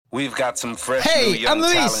We've got some fresh Hey, new young I'm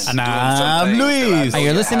Luis. talent And doing some I'm things Luis. that I know And you're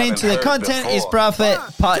you listening to the haven't heard Content is before. Profit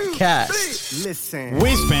podcast. Listen.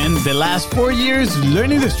 We spent the last 4 years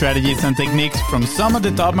learning the strategies and techniques from some of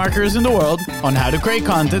the top marketers in the world on how to create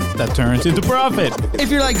content that turns into profit.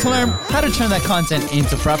 If you'd like to learn how to turn that content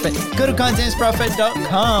into profit, go to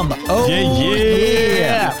contentisprofit.com. Oh,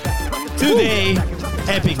 Yeah. Today,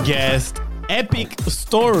 epic guest, epic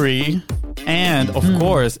story, and of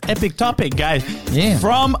course, epic topic, guys. Yeah.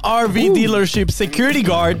 From RV dealership security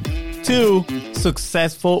guard to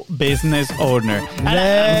successful business owner. And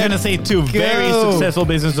I'm gonna say two very go. successful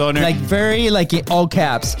business owner. Like very like in all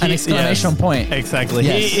caps, an exclamation Yes, point. Exactly.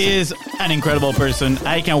 Yes. He is an incredible person.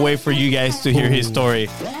 I can't wait for you guys to hear his story.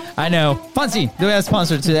 I know. Fonzie, do we have a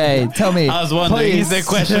sponsor today? Tell me. I was wondering, please. is the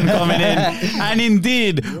question coming in? And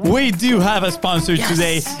indeed, we do have a sponsor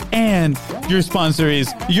today. And your sponsor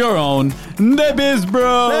is your own, The Biz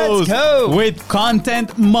Bros. Let's go. With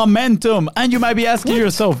content momentum. And you might be asking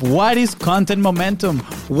yourself, what is content momentum?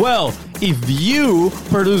 Well, if you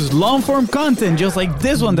produce long-form content just like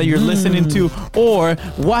this one that you're listening to or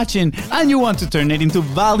watching, and you want to turn it into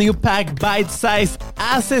value-packed, bite-sized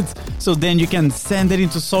assets, so then you can send it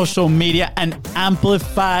into social media and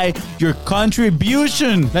amplify your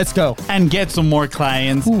contribution. Let's go. And get some more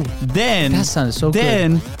clients. Then, that sounds so good.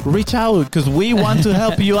 then reach out because we want to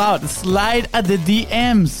help you out. Slide at the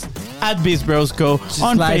DMs at BizBrosCo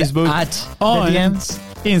on slide Facebook, at the on DMs.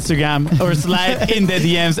 Instagram, or slide in the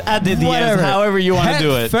DMs at the DMs, Whatever. however you want to Head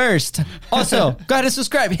do it. First, also, go ahead and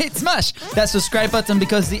subscribe. Hit smash that subscribe button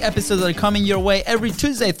because the episodes are coming your way every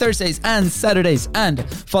Tuesday, Thursdays, and Saturdays. And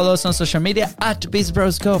follow us on social media at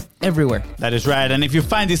BizBrosCo everywhere. That is right. And if you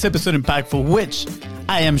find this episode impactful, which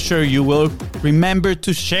I am sure you will, remember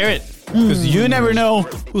to share it. Because you never know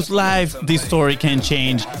whose life this story can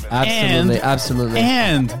change. Absolutely, And- absolutely.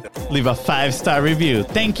 And leave a 5-star review.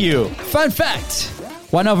 Thank you. Fun fact.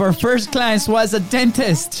 One of our first clients was a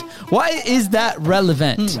dentist. Why is that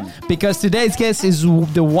relevant? Because today's guest is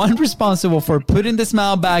the one responsible for putting the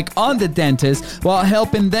smile back on the dentist while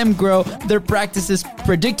helping them grow their practices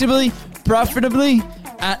predictably, profitably,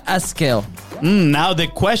 at scale. Now the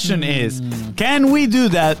question is, can we do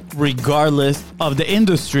that regardless of the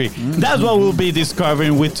industry? That's what we'll be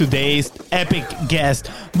discovering with today's epic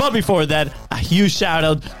guest. But before that, a huge shout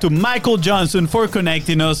out to Michael Johnson for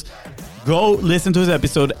connecting us. Go listen to his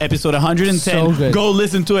episode 110. So good. Go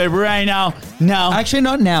listen to it right now. Now, Actually,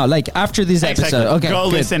 not now. Like after this exactly. episode. Okay.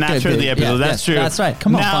 Go good, listen good, after good. the episode. Yeah, That's yes, true. That's right.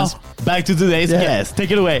 Come on, now, Fonz. back to today's guest.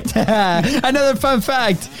 Take it away. Another fun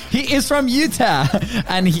fact, he is from Utah,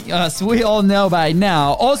 and as we all know by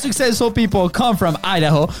now, all successful people come from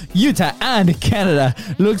Idaho, Utah, and Canada.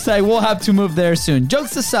 Looks like we'll have to move there soon.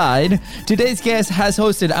 Jokes aside, today's guest has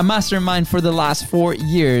hosted a mastermind for the last 4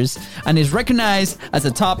 years and is recognized as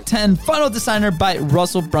a top 10 funnel designer by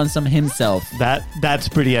Russell Brunson himself. That's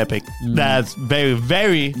pretty epic. That's very,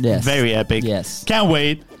 very, Yes. very epic. Yes. Can't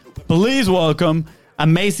wait. Please welcome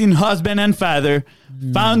amazing husband and father,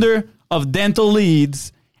 founder of Dental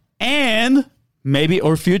Leads, and maybe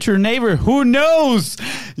our future neighbor. Who knows?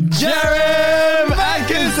 Jerem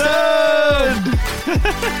Atkinson!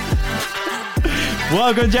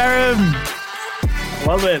 Welcome, Jerem.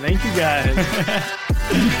 Love it. Thank you guys.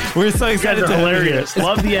 We're so You excited guys to are have you hilarious. here.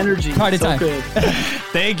 Love the energy. Party so time. good.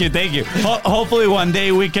 Thank you. Hopefully one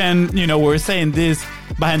day we can, we're saying this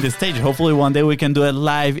behind the stage. Hopefully one day we can do it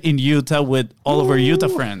live in Utah with all of our Utah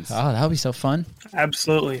friends. Oh, that would be so fun.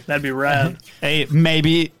 Absolutely. That'd be rad. Hey,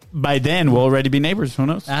 maybe by then we'll already be neighbors. Who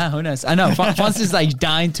knows? Who knows? I know. Fonz is like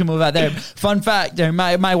dying to move out there. Fun fact: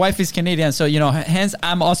 my wife is Canadian, so hence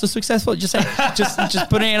I'm also successful. Just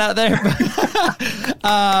putting it out there.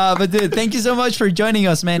 But dude, thank you so much for joining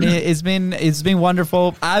us, man. It's been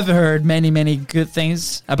wonderful. I've heard many good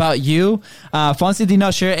things about you. Fonzie did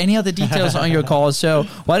not share any of the details on your call, so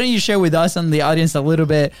why don't you share with us and the audience a little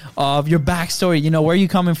bit of your backstory? Where you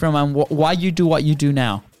coming from and why you do what you do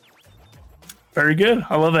now. Very good.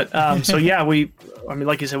 I love it. So yeah,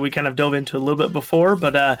 like you said, we kind of dove into it a little bit before,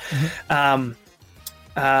 but how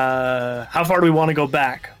far do we want to go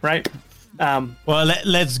back? Right. Well,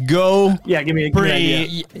 let's go. Yeah. Give me an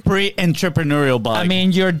idea. Pre-entrepreneurial bug. I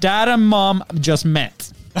mean, your dad and mom just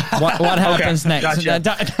met. What happens next?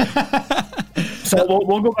 Gotcha. So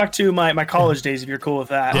we'll go back to my college days if you're cool with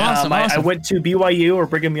that. Yeah. Awesome. I went to BYU or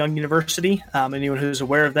Brigham Young University. Anyone who's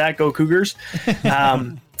aware of that, go Cougars.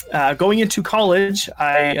 Going into college,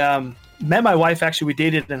 I met my wife. Actually, we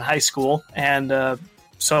dated in high school, and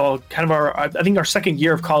so kind of I think our second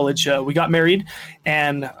year of college, we got married,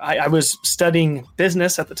 and I was studying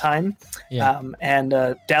business at the time, and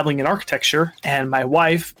dabbling in architecture. And my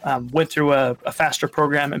wife went through a FASTER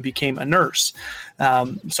program and became a nurse.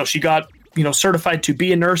 So she got certified to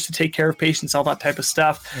be a nurse, to take care of patients, all that type of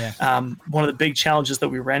stuff. One of the big challenges that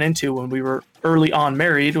we ran into when we were early on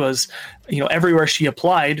married was, everywhere she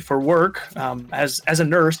applied for work as a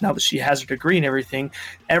nurse, now that she has her degree and everything,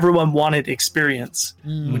 everyone wanted experience,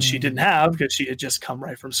 which she didn't have because she had just come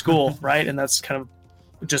right from school, right? And that's kind of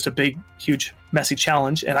just a big, huge, messy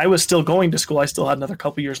challenge. And I was still going to school. I still had another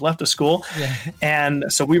couple years left of school. And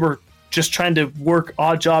so we were just trying to work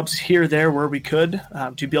odd jobs here, there, where we could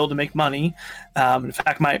to be able to make money. In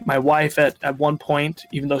fact, my wife at one point,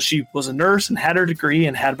 even though she was a nurse and had her degree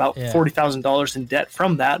and had about $40,000 in debt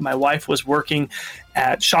from that, my wife was working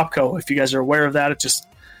at Shopko. If you guys are aware of that, it's just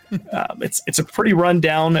it's a pretty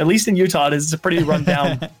rundown, at least in Utah, it's a pretty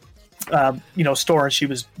rundown store, and she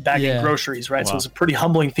was bagging groceries, right? So it was a pretty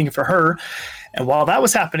humbling thing for her. And while that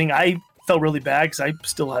was happening, I felt really bad because I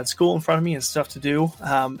still had school in front of me and stuff to do.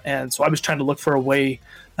 And so I was trying to look for a way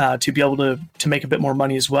to be able to make a bit more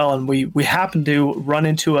money as well. And we happened to run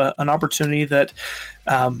into an opportunity that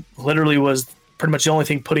literally was pretty much the only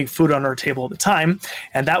thing putting food on our table at the time.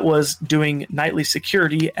 And that was doing nightly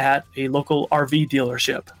security at a local RV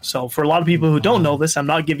dealership. So for a lot of people who don't know this, I'm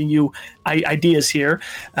not giving you ideas here.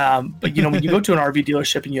 But when you go to an RV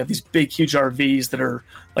dealership and you have these big, huge RVs that are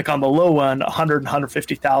like on the low end, 100,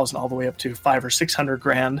 150,000, all the way up to 500 or 600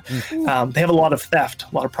 grand. They have a lot of theft,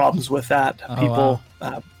 a lot of problems with that. People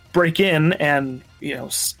break in and,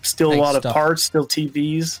 steal a lot of parts, steal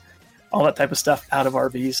TVs, all that type of stuff out of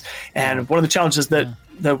RVs. And one of the challenges that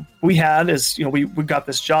we had is, we got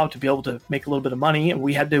this job to be able to make a little bit of money, and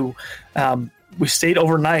we had to, we stayed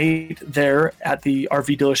overnight there at the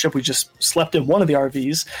RV dealership. We just slept in one of the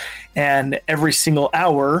RVs, and every single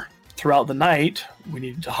hour throughout the night, we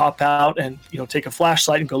needed to hop out and, take a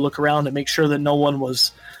flashlight and go look around and make sure that no one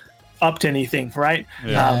was up to anything, right?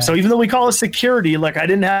 So even though we call it security, like I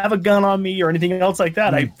didn't have a gun on me or anything else like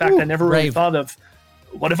that. In fact, I never really thought of,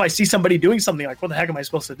 what if I see somebody doing something? Like, what the heck am I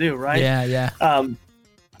supposed to do, right? And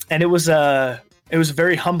it was a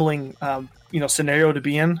very humbling, scenario to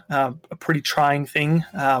be in, a pretty trying thing.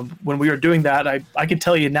 When we were doing that, I can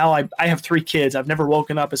tell you now, I have 3 kids. I've never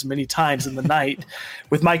woken up as many times in the night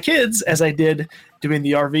with my kids as I did doing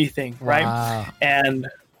the RV thing, right? And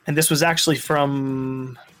this was actually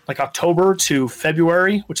from like October to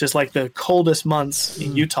February, which is like the coldest months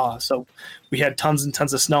in Utah. So we had tons and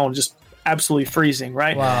tons of snow and just absolutely freezing,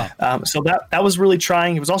 right? So that was really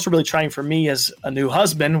trying. It was also really trying for me as a new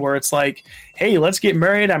husband, where it's like, hey, let's get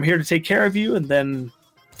married, I'm here to take care of you, and then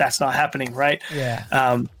that's not happening, right?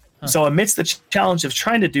 So amidst the challenge of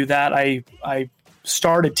trying to do that, I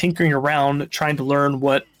started tinkering around, trying to learn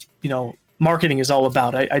what marketing is all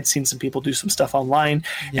about. I'd seen some people do some stuff online,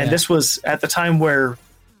 and this was at the time where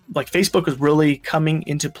like Facebook was really coming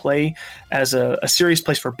into play as a serious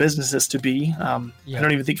place for businesses to be. I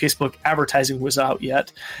don't even think Facebook advertising was out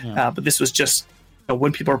yet, but this was just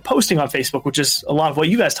when people are posting on Facebook, which is a lot of what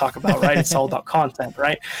you guys talk about, right? It's all about content,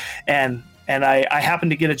 right? And I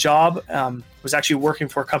happened to get a job. Was actually working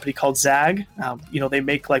for a company called Zag. They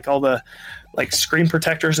make like all the like screen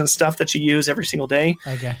protectors and stuff that you use every single day.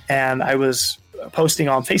 And I was posting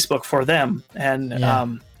on Facebook for them, and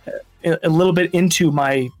a little bit into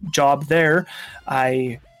my job there,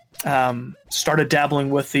 I started dabbling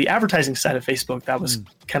with the advertising side of Facebook. That was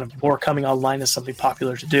kind of more coming online as something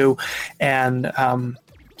popular to do, and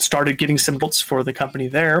started getting some builds for the company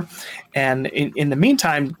there. And in the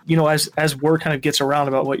meantime, as word kind of gets around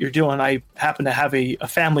about what you're doing, I happen to have a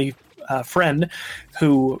family friend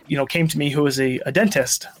who came to me, who is a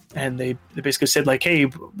dentist, and they basically said like, hey,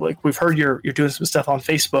 like we've heard you're doing some stuff on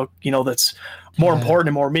Facebook, that's more important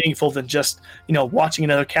and more meaningful than just watching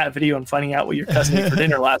another cat video and finding out what your cousin ate for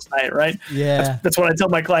dinner last night, right? That's what I tell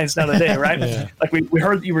my clients now today, right? Like we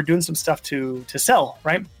heard you were doing some stuff to sell,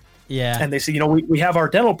 right? And they say, we have our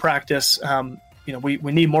dental practice.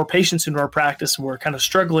 We need more patients in our practice, and we're kind of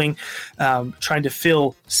struggling trying to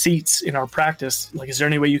fill seats in our practice. Like, is there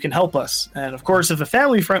any way you can help us? And of course, if a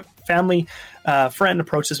family friend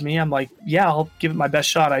approaches me, I'm like, yeah, I'll give it my best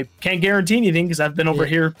shot. I can't guarantee anything because I've been over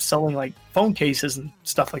here selling like phone cases and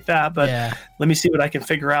stuff like that, but let me see what I can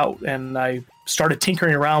figure out. And I started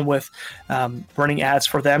tinkering around with running ads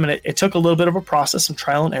for them, and it took a little bit of a process, some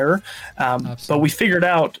trial and error, but we figured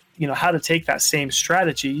out how to take that same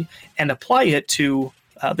strategy and apply it to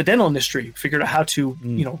the dental industry. Figured out how to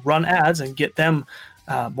run ads and get them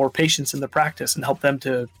more patients in the practice and help them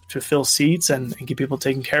to fill seats and get people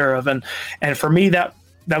taken care of. And for me, that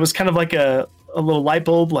that was kind of like a little light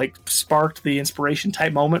bulb, like sparked the inspiration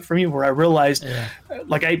type moment for me, where I realized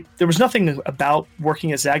there was nothing about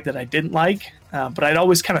working at Zag that I didn't like, but I'd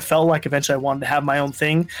always kind of felt like eventually I wanted to have my own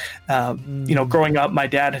thing. Growing up, my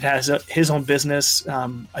dad has his own business.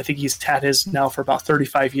 I think he's had his now for about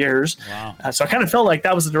 35 years. Wow. So I kind of felt like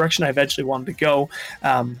that was the direction I eventually wanted to go.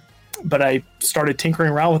 But I started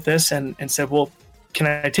tinkering around with this and said, well, can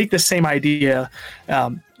I take this same idea,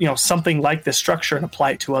 something like this structure, and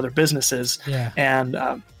apply it to other businesses? Yeah. And,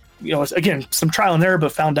 again, some trial and error,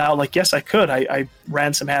 but found out like, yes, I could. I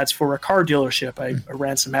ran some ads for a car dealership. I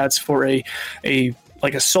ran some ads for a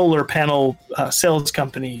solar panel sales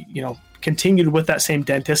company, continued with that same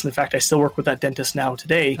dentist. And in fact, I still work with that dentist now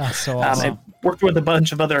today. That's so awesome. I worked with a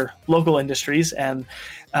bunch of other local industries and,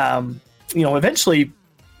 eventually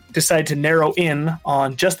decided to narrow in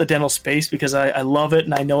on just the dental space because I love it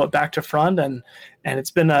and I know it back to front, and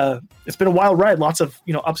it's been a wild ride, lots of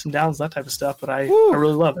ups and downs, that type of stuff, but I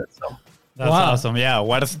really love it. So that's awesome. Yeah,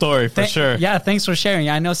 what a story for sure. Yeah, thanks for sharing.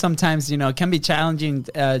 I know sometimes it can be challenging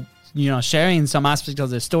sharing some aspects of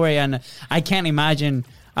the story, and I can't imagine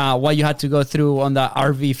what you had to go through on the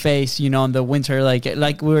RV phase, in the winter. Like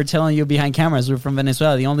we were telling you behind cameras, we're from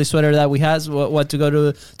Venezuela. The only sweater that we had was to go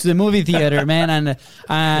to the movie theater, man. And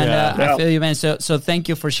I feel you, man. So thank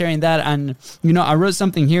you for sharing that. And I wrote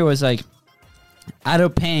something here was like, out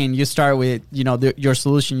of pain, you start with your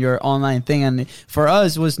solution, your online thing, and for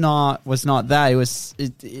us was not that.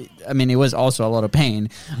 It was also a lot of pain,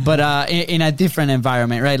 but in a different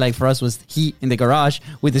environment, right? Like for us was heat in the garage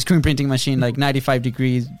with the screen printing machine, like 95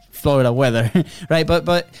 degrees Florida weather, right?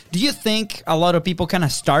 But do you think a lot of people kind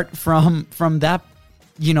of start from that?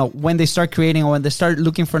 When they start creating or when they start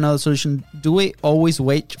looking for another solution, do we always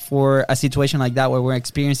wait for a situation like that where we're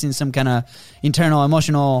experiencing some kind of internal,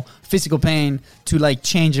 emotional, physical pain to like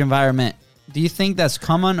change environment? Do you think that's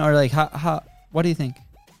common, or like how what do you think?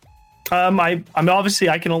 I'm obviously,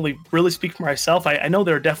 I can only really speak for myself. I know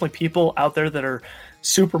there are definitely people out there that are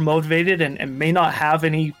super motivated and may not have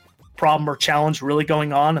any problem or challenge really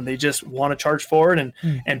going on, and they just want to charge forward,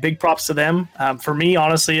 and big props to them. For me,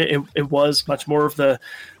 honestly, it was much more of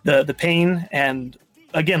the pain. And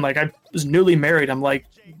again, like I was newly married, I'm like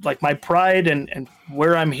my pride and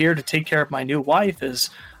where I'm here to take care of my new wife is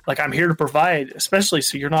like, I'm here to provide, especially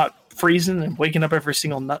so you're not freezing and waking up every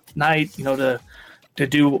single night, to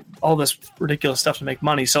do all this ridiculous stuff to make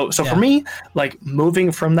money. So for me, like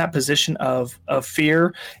moving from that position of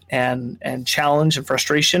fear and challenge and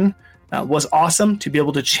frustration was awesome, to be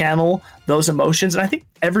able to channel those emotions. And I think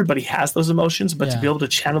everybody has those emotions, but to be able to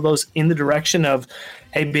channel those in the direction of,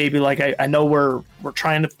 hey baby, like I know we're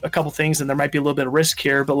trying a couple things and there might be a little bit of risk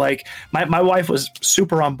here, but like my wife was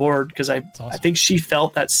super on board because I think she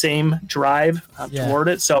felt that same drive toward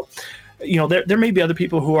it. So, there may be other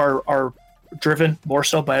people who are driven more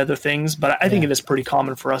so by other things, but I think it is pretty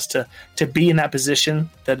common for us to be in that position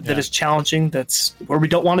that is challenging, that's where we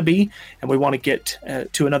don't want to be, and we want to get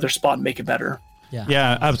to another spot and make it better.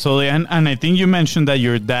 Yeah, absolutely. And I think you mentioned that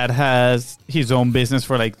your dad has his own business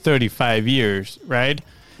for like 35 years, right?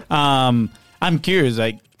 I'm curious,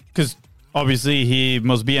 like, because obviously he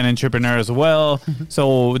must be an entrepreneur as well.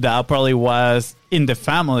 So that probably was in the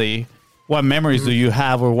family. What memories do you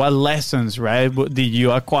have, or what lessons, right, did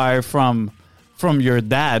you acquire from your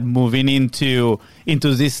dad moving into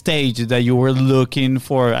this stage that you were looking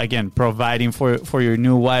for, again, providing for your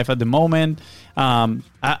new wife at the moment?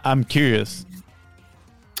 I'm curious.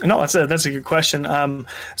 No, that's a good question.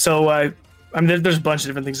 So there's a bunch of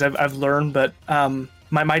different things I've learned, but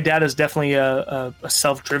my dad is definitely a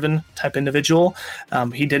self-driven type individual.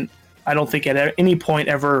 He didn't, I don't think at any point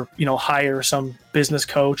ever, hire some business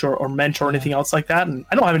coach or mentor or anything else like that. And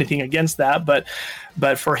I don't have anything against that, but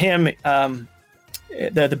for him,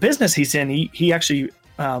 the business he's in, he actually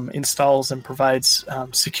installs and provides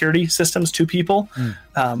security systems to people.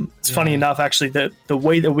 It's funny enough, actually, the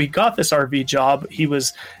way that we got this RV job, he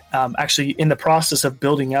was actually in the process of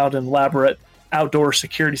building out an elaborate outdoor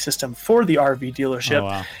security system for the RV dealership. Oh,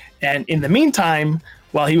 wow. And in the meantime,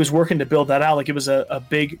 while he was working to build that out, like it was a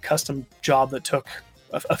big custom job that took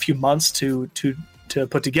a few months to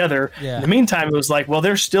put together. Yeah. In the meantime, it was like, well,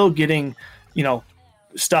 they're still getting,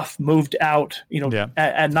 stuff moved out,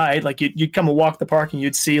 at night. Like you'd come and walk the park and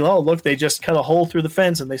you'd see, oh, look, they just cut a hole through the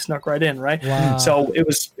fence and they snuck right in. Right. Wow. So it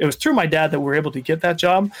was through my dad that we were able to get that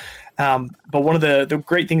job. But one of the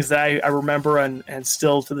great things that I remember and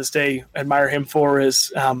still to this day admire him for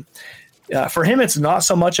is, for him, it's not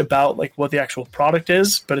so much about like what the actual product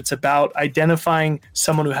is, but it's about identifying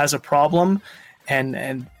someone who has a problem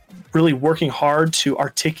and really working hard to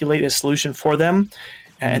articulate a solution for them.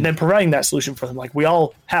 and then providing that solution for them. Like, we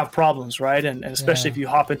all have problems, right? And especially if you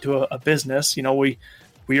hop into a business,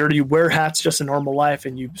 we already wear hats just in normal life,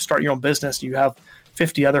 and you start your own business, you have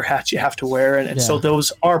 50 other hats you have to wear. And so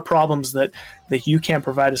those are problems that you can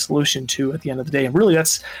provide a solution to at the end of the day. And really, I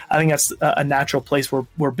think that's a natural place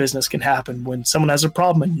where business can happen, when someone has a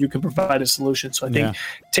problem and you can provide a solution. So I think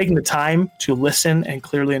taking the time to listen and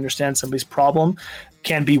clearly understand somebody's problem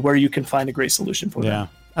can be where you can find a great solution for them. Yeah,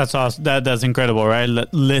 that's awesome. That's incredible, right?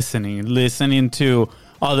 Listening to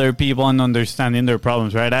other people and understanding their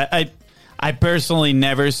problems, right? I personally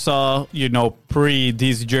never saw, pre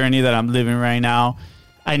this journey that I'm living right now,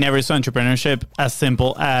 I never saw entrepreneurship as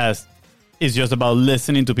simple as it's just about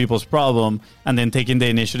listening to people's problem and then taking the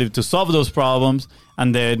initiative to solve those problems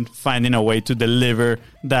and then finding a way to deliver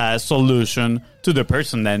that solution to the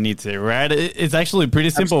person that needs it, right? It's actually pretty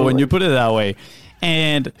simple when you put it that way.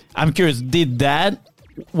 And I'm curious,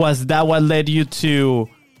 was that what led you to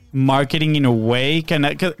marketing in a way?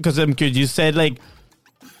 Because I'm curious, you said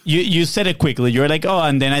you said it quickly. You're like,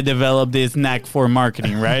 and then I developed this knack for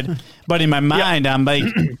marketing, right? But in my mind, I'm like,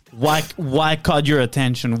 why caught your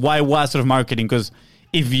attention? Why was it marketing? Because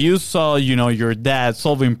if you saw, your dad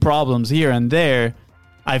solving problems here and there,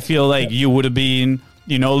 I feel like you would have been,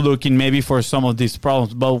 looking maybe for some of these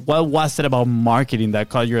problems. But what was it about marketing that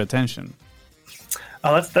caught your attention?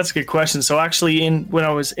 Oh, that's a good question. So actually, when I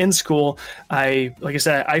was in school, like I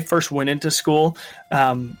said, I first went into school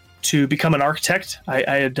to become an architect. I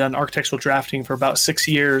had done architectural drafting for about 6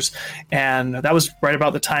 years, and that was right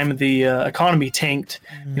about the time the economy tanked,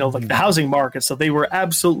 like the housing market. So they were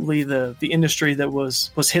absolutely the industry that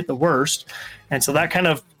was hit the worst. And so that kind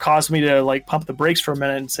of caused me to pump the brakes for a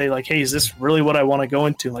minute and say hey, is this really what I want to go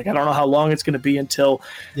into? I don't know how long it's going to be until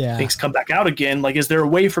things come back out again. Is there a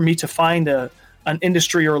way for me to find an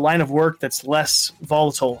industry or a line of work that's less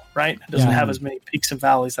volatile, right? It doesn't have as many peaks and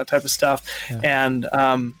valleys, that type of stuff. Yeah.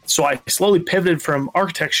 And so I slowly pivoted from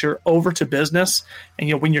architecture over to business.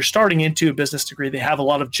 And, when you're starting into a business degree, they have a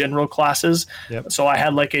lot of general classes. Yep. So I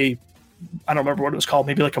had I don't remember what it was called,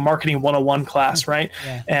 maybe a marketing 101 class, right?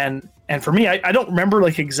 Yeah. And for me, I don't remember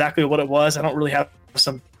exactly what it was. I don't really have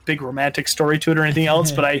some big romantic story to it or anything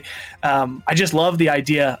else, but I just love the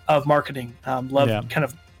idea of marketing. Kind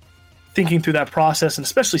of thinking through that process, and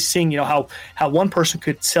especially seeing how one person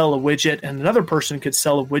could sell a widget and another person could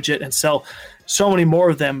sell a widget and sell so many more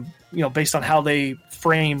of them, based on how they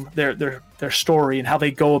frame their story and how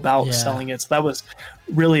they go about selling it. So that was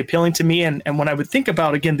really appealing to me. And when I would think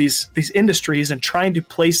about, again, these industries and trying to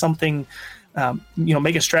play something,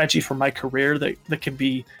 make a strategy for my career that can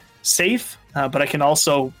be safe, but I can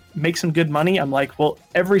also make some good money. I'm like, well,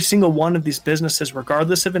 every single one of these businesses,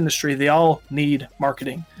 regardless of industry, they all need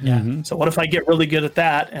marketing. Yeah. Mm-hmm. So what if I get really good at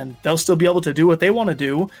that, and they'll still be able to do what they want to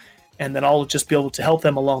do, and then I'll just be able to help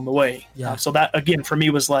them along the way. Yeah. So that, again, for me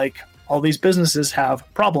was all these businesses have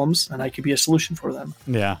problems, and I could be a solution for them.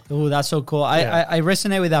 Yeah. Oh, that's so cool. I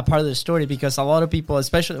resonate with that part of the story, because a lot of people,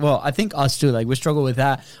 especially, I think us too, we struggle with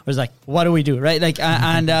that. It was what do we do, right?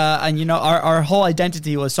 And our whole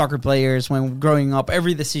identity was soccer players. When growing up,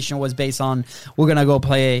 every decision was based on, we're gonna go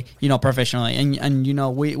play, professionally,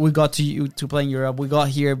 and we got to play in Europe. We got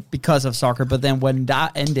here because of soccer, but then when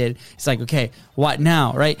that ended, it's okay, what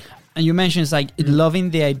now, right? And you mentioned it's loving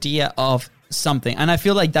the idea of something, and I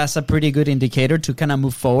feel that's a pretty good indicator to kind of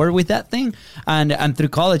move forward with that thing. And through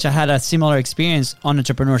college, I had a similar experience on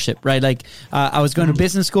entrepreneurship, right? I was going to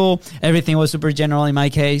business school, everything was super general in my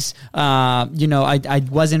case. I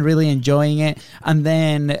wasn't really enjoying it, and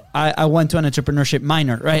then I went to an entrepreneurship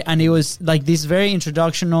minor, right? And it was these very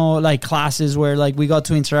introductional classes where we got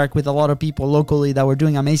to interact with a lot of people locally that were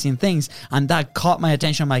doing amazing things, and that caught my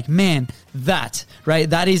attention. I'm man, that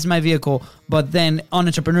is my vehicle. But then on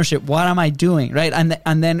entrepreneurship, what am I doing, right?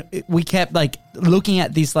 And then we kept looking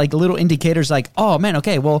at these little indicators, oh man,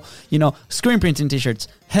 okay, well, screen printing t-shirts,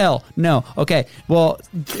 hell no, okay, well,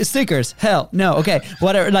 stickers, hell no, okay,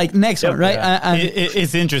 whatever, next one, right? Yeah.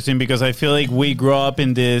 It's interesting because I feel we grow up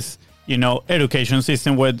in this, education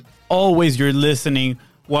system where always you're listening,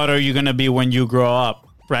 what are you gonna be when you grow up,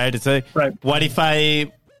 right? It's what if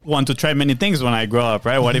I want to try many things when I grow up,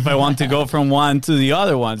 right? What if I want to go from one to the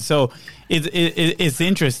other one? So it's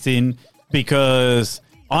interesting because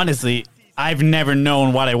honestly, I've never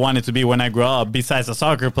known what I wanted to be when I grew up besides a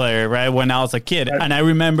soccer player, right? When I was a kid. Right. And I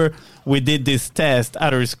remember we did this test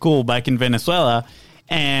at our school back in Venezuela,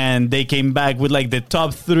 and they came back with the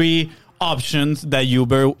top 3 options that you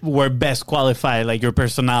were best qualified, like your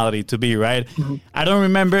personality to be, right? I don't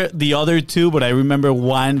remember the other two, but I remember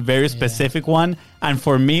one very specific one. And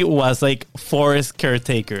for me, it was like forest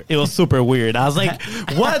caretaker. It was super weird. I was like,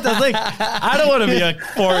 what? I was like, I don't want to be a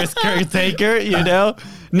forest caretaker, you know?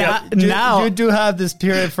 Now you do have this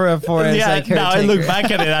period for a forest. Yeah, like, now I caretaker. look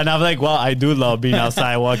back at it and I'm like, well, I do love being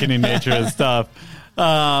outside, walking in nature and stuff.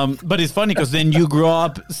 But it's funny because then you grow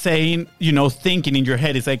up saying, you know, thinking in your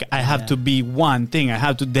head, it's like, I have to be one thing. I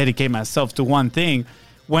have to dedicate myself to one thing.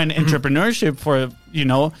 When entrepreneurship, for, you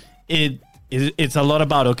know, it's a lot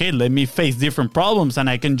about, okay, let me face different problems and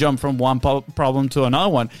I can jump from one problem to another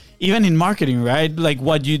one. Even in marketing, right? Like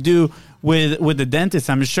what you do with the dentist,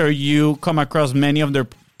 I'm sure you come across many of their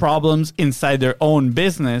problems inside their own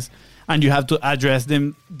business and you have to address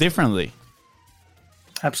them differently.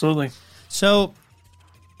 Absolutely. So,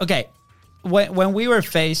 okay, when we were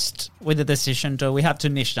faced with the decision to, we have to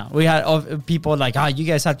niche down. We had people like, you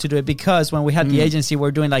guys have to do it, because when we had the agency, we're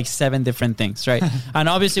doing like 7 different things, right? And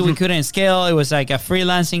obviously we couldn't scale. It was like a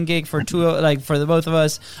freelancing gig for the both of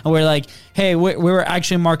us. And we're like, hey, we were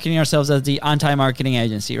actually marketing ourselves as the anti-marketing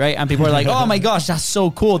agency, right? And people were like, oh my gosh, that's so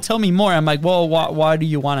cool. Tell me more. I'm like, well, why do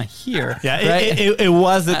you want to hear? Yeah, right? it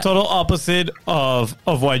was the total opposite of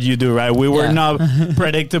what you do, right? We were not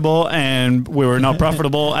predictable and we were not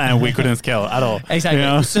profitable and we couldn't scale at all. Exactly. You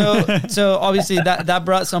know? So obviously that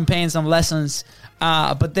brought some pain, some lessons.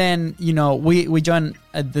 But then, you know, we joined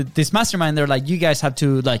this mastermind. They're like, you guys have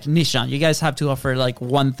to like niche down. You guys have to offer like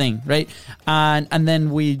one thing, right? And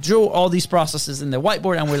then we drew all these processes in the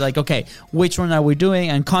whiteboard and we're like, okay, which one are we doing?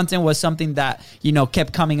 And content was something that, you know,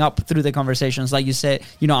 kept coming up through the conversations. Like you said,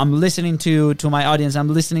 you know, I'm listening to my audience, I'm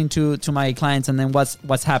listening to my clients, and then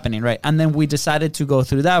what's happening, right? And then we decided to go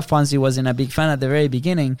through that. Fonzie wasn't a big fan at the very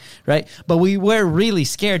beginning, right? But we were really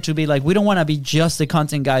scared to be like, we don't want to be just the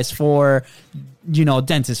content guys for, you know,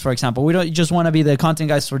 dentists, for example. We don't just want to be the content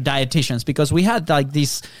guys for dietitians, because we had like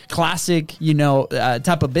these classic, you know,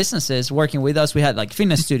 type of businesses working with us. We had like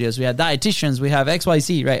fitness studios, we had dietitians, we have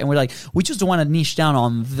XYZ, right? And we're like, we just don't want to niche down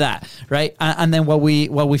on that, right? And then what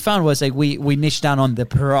we found was like we niched down on the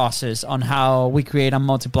process, on how we create and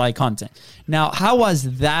multiply content. Now, how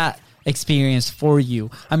was that experience for you?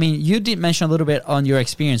 I mean, you did mention a little bit on your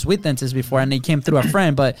experience with dentists before, and it came through a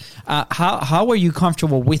friend, but how were you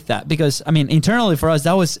comfortable with that? Because I mean, internally for us,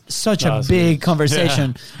 that was such a big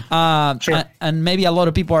conversation. Sure. And maybe a lot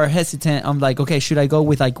of people are hesitant. I'm like, okay, should I go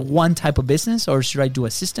with like one type of business or should I do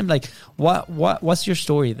a system? Like what's your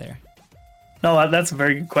story there? No, that's a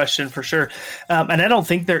very good question for sure. And I don't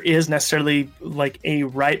think there is necessarily like a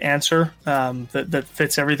right answer that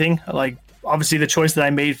fits everything. Like, obviously the choice that I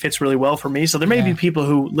made fits really well for me. So there may be people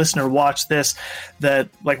who listen or watch this that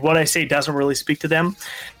like what I say doesn't really speak to them.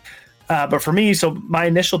 But for me, so my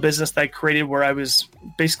initial business that I created, where I was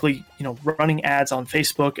basically, you know, running ads on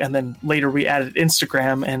Facebook, and then later we added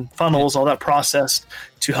Instagram and funnels, all that process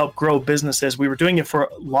to help grow businesses. We were doing it for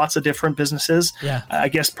lots of different businesses. Yeah. I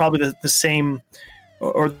guess probably the same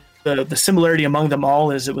or the similarity among them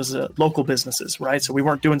all is it was local businesses, right? So we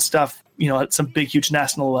weren't doing stuff, you know, at some big, huge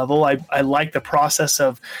national level. I like the process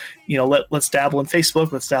of, you know, let's dabble in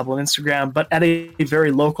Facebook, let's dabble in Instagram, but at a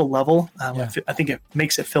very local level. I think it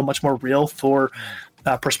makes it feel much more real for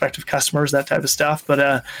prospective customers, that type of stuff.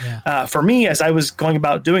 But for me, as I was going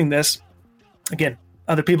about doing this, again,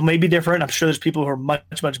 other people may be different. I'm sure there's people who are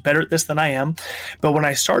much, much better at this than I am. But when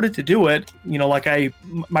I started to do it, you know, like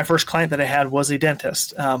my first client that I had was a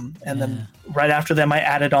dentist. And then right after them, I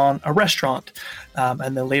added on a restaurant.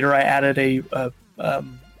 And then later I added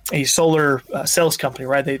a solar sales company,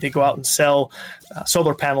 right? They go out and sell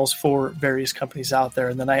solar panels for various companies out there.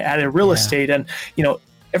 And then I added real estate. And, you know,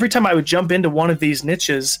 every time I would jump into one of these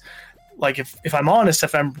niches, like if I'm honest,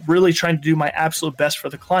 if I'm really trying to do my absolute best for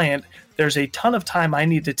the client, there's a ton of time I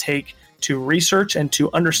need to take to research and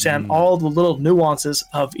to understand all the little nuances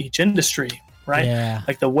of each industry, right? Yeah.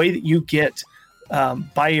 Like the way that you get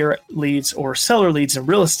buyer leads or seller leads in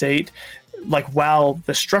real estate, like while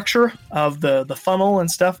the structure of the funnel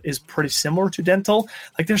and stuff is pretty similar to dental,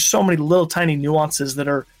 like there's so many little tiny nuances that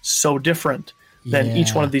are so different than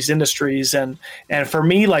each one of these industries. And for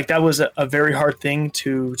me, like that was a very hard thing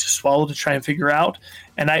to swallow, to try and figure out.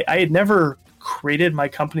 And I had never created my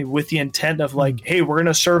company with the intent of like, hey, we're going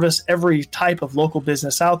to service every type of local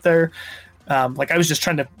business out there. Like I was just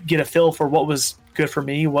trying to get a feel for what was good for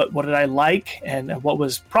me, what did I like, and what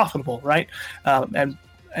was profitable, right? And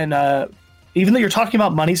even though you're talking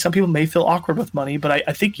about money, some people may feel awkward with money, but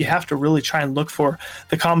I think you have to really try and look for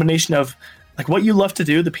the combination of like what you love to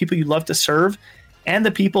do, the people you love to serve, and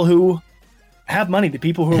the people who have money, the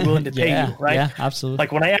people who are willing to pay you, right? Yeah, absolutely.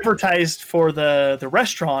 Like when I advertised for the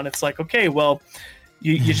restaurant, it's like, okay, well,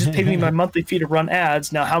 you just pay me my monthly fee to run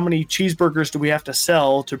ads. Now, how many cheeseburgers do we have to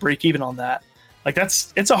sell to break even on that? Like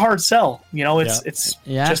it's a hard sell, it's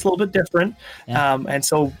just a little bit different. Yeah. And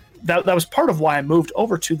so that was part of why I moved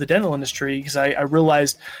over to the dental industry, because I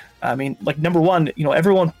realized, like number one,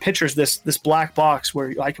 everyone pictures this black box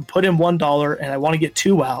where I can put in $1 and I want to get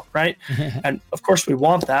 2 out, right? And of course we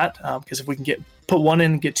want that, because if we can put 1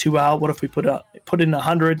 in and get 2 out, what if we put in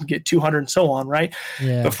 100 and get 200 and so on, right?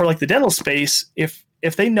 Yeah. But for like the dental space,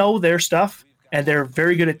 if they know their stuff and they're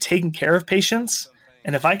very good at taking care of patients,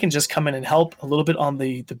 and if I can just come in and help a little bit on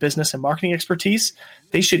the business and marketing expertise,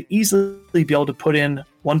 they should easily be able to put in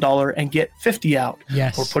 $1 and get 50 out.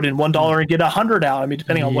 Yes. Or put in $1 and get 100 out. I mean,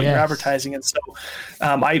 depending on what you're advertising. And so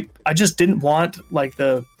I just didn't want like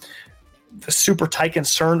the super tight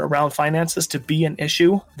concern around finances to be an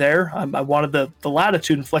issue there. I wanted the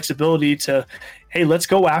latitude and flexibility to, hey, let's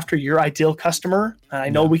go after your ideal customer. And I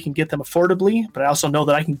know we can get them affordably, but I also know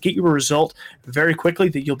that I can get you a result very quickly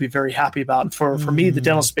that you'll be very happy about. And for me, the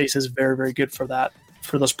dental space is very, very good for that,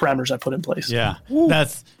 for those parameters I put in place. Yeah,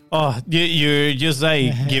 that's you're just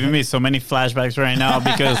like giving me so many flashbacks right now,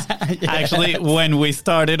 because actually when we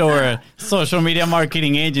started our social media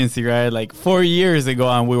marketing agency, right, like 4 years ago,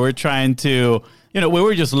 and we were trying to, we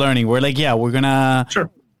were just learning. We're like, we're gonna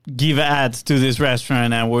give ads to this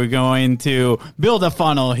restaurant and we're going to build a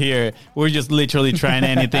funnel here. We're just literally trying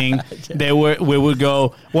anything. We would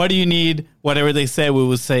go, what do you need? Whatever they say, we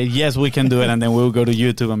would say, yes, we can do it. And then we would go to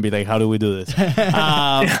YouTube and be like, how do we do this?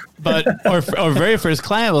 But our very first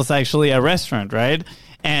client was actually a restaurant, right?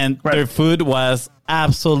 And their food was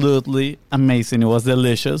absolutely amazing. It was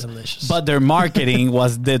delicious. But their marketing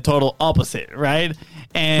was the total opposite, right?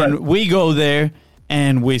 And we go there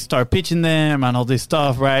and we start pitching them and all this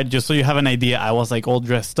stuff, right? Just so you have an idea, I was like all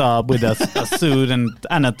dressed up with a suit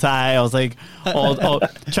and a tie. I was like all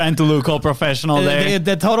trying to look all professional there.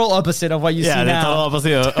 The total opposite of what you see now. Yeah, the total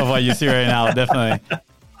opposite of what you see right now, definitely.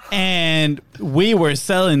 And we were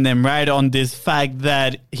selling them, right, on this fact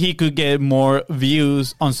that he could get more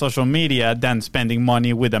views on social media than spending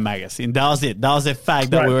money with a magazine. That was it. That was the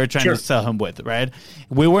fact that we were trying to sell him with, right?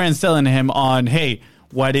 We weren't selling him on, hey,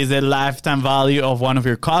 what is the lifetime value of one of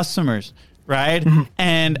your customers, right? Mm-hmm.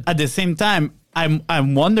 And at the same time,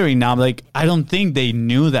 I'm wondering now, like, I don't think they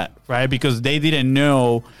knew that, right? Because they didn't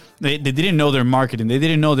know, they didn't know their marketing. They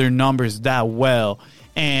didn't know their numbers that well.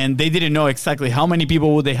 And they didn't know exactly how many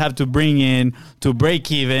people would they have to bring in to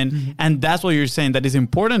break even. Mm-hmm. And that's what you're saying, that is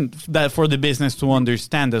important that for the business to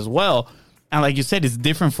understand as well. And like you said, it's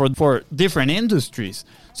different for different industries.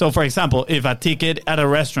 So, for example, if a ticket at a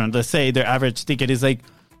restaurant, let's say their average ticket is like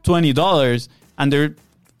 $20 and they're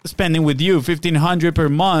spending with you $1,500 per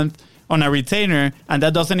month on a retainer, and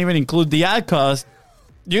that doesn't even include the ad cost,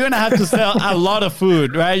 you're going to have to sell a lot of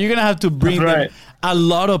food, right? You're going to have to bring a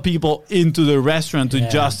lot of people into the restaurant to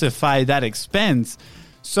justify that expense.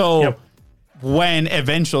 So when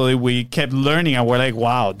eventually we kept learning and we're like,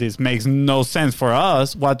 wow, this makes no sense for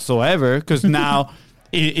us whatsoever, because now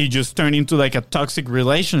it just turned into like a toxic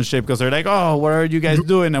relationship, because they're like, oh, what are you guys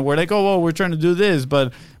doing? And we're like, oh, well, we're trying to do this,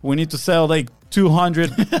 but we need to sell like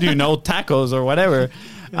 200, tacos or whatever.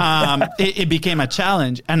 It became a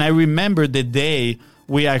challenge. And I remember the day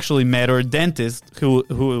we actually met our dentist, who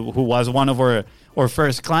was one of our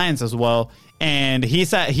first clients as well. And he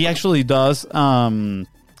actually does...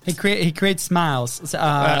 He creates smiles.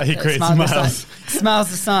 He creates smiles. Smiles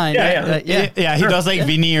the sign. He does like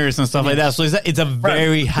veneers and stuff like that. So it's a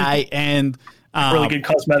very high end, really good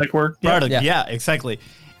cosmetic work product. Yeah, exactly.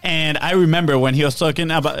 And I remember when he was talking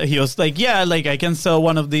about, he was like, like I can sell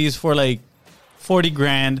one of these for like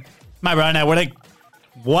 $40,000. My brother and I were like,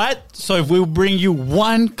 what? So if we bring you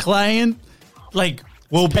one client, like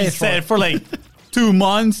we'll be set for like 2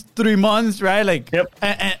 months, 3 months, right? Like,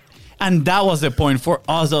 and that was the point for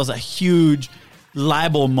us. That was a huge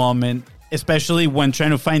libel moment, especially when trying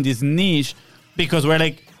to find this niche, because we're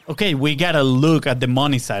like, okay, we got to look at the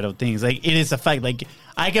money side of things. Like, it is a fact. Like,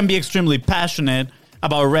 I can be extremely passionate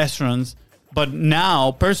about restaurants, but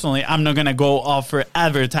now, personally, I'm not going to go offer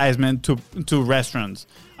advertisement to restaurants.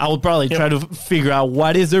 I will probably try to figure out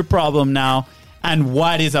what is their problem now and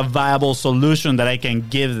what is a viable solution that I can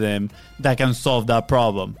give them that can solve that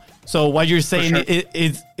problem. So what you're saying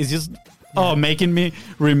is just making me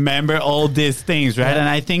remember all these things, right? And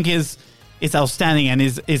I think it's outstanding and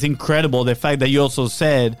is incredible, the fact that you also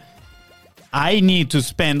said, I need to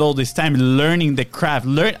spend all this time learning the craft.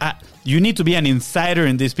 You need to be an insider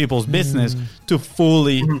in these people's business to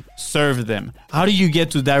fully serve them. How do you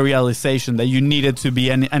get to that realization that you needed to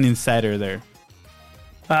be an insider there?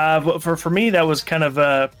 But for me, that was kind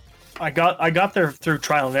of I got there through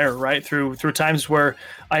trial and error, right? Through times where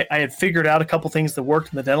I had figured out a couple things that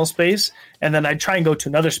worked in the dental space, and then I'd try and go to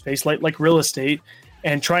another space like real estate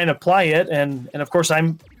and try and apply it. And of course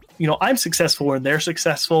I'm successful when they're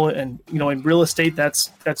successful. And, in real estate, that's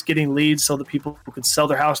getting leads so that people can sell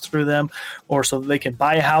their house through them, or so that they can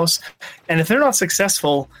buy a house. And if they're not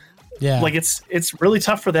successful, like it's really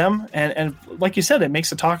tough for them. And like you said, it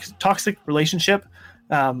makes a toxic relationship.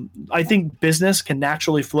 I think business can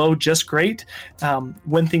naturally flow just great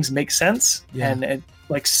when things make sense, and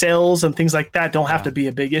like sales and things like that don't have to be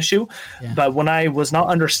a big issue. But when I was not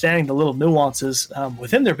understanding the little nuances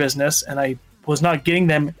within their business, and I was not getting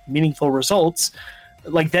them meaningful results,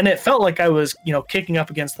 like then it felt like I was, kicking up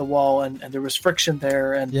against the wall, and there was friction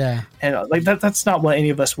there, and like that's not what any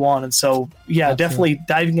of us want. And so, definitely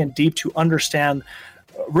diving in deep to understand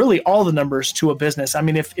really all the numbers to a business. I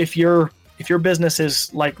mean, if your business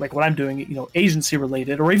is like what I'm doing, agency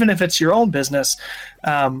related, or even if it's your own business,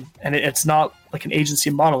 and it's not like an agency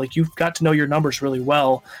model, like you've got to know your numbers really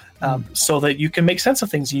well, so that you can make sense of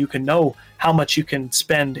things. You can know how much you can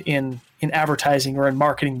spend in advertising or in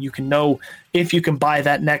marketing. You can know if you can buy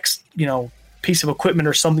that next, piece of equipment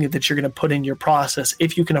or something that you're going to put in your process,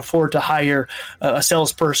 if you can afford to hire a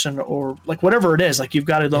salesperson, or like whatever it is, like you've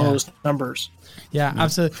got to know those numbers. Yeah,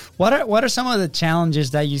 absolutely. What are some of the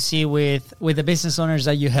challenges that you see with the business owners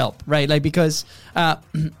that you help, right? Like, because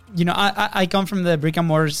I come from the brick and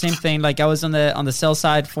mortar, same thing. Like I was on the sales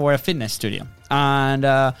side for a fitness studio, and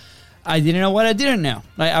I didn't know what I didn't know.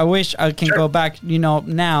 Like I wish I can go back,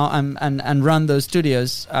 now and run those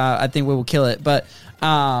studios. I think we will kill it. But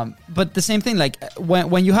the same thing, like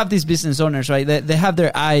when you have these business owners, right? They have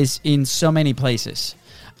their eyes in so many places.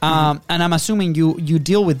 And I'm assuming you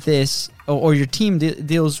deal with this, or your team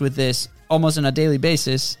deals with this almost on a daily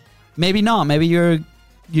basis. Maybe not. Maybe you're,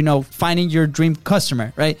 finding your dream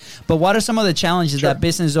customer, right? But what are some of the challenges that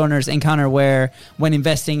business owners encounter when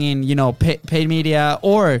investing in, paid media,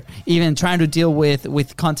 or even trying to deal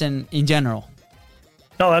with content in general?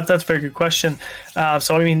 No, that's a very good question.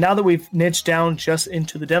 So, I mean, now that we've niched down just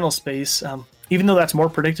into the dental space, even though that's more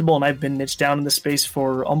predictable, and I've been niched down in the space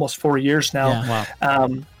for almost 4 years now,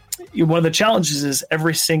 one of the challenges is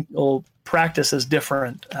every single practice is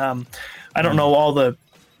different. I don't know all the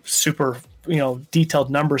super detailed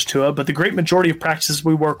numbers to it, but the great majority of practices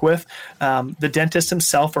we work with, the dentist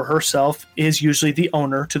himself or herself is usually the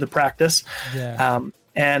owner to the practice.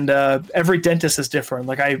 And every dentist is different.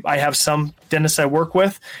 Like I have some dentists I work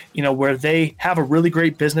with, where they have a really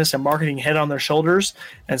great business and marketing head on their shoulders.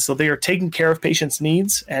 And so they are taking care of patients'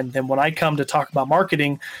 needs. And then when I come to talk about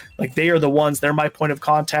marketing, like they're my point of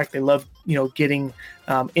contact. They love, getting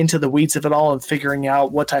into the weeds of it all and figuring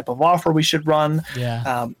out what type of offer we should run,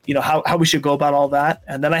 how we should go about all that.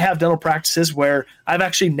 And then I have dental practices where I've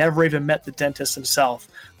actually never even met the dentist himself.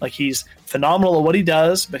 Like he's phenomenal at what he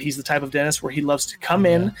does, but he's the type of dentist where he loves to come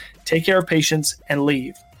in, take care of patients, and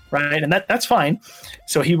leave. Right. And that's fine.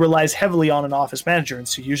 So he relies heavily on an office manager. And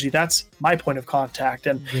so usually that's my point of contact.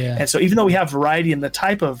 And so even though we have variety in the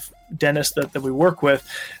type of dentist that we work with,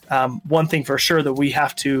 one thing for sure that we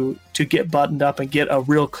have to get buttoned up and get a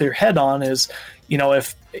real clear head on is,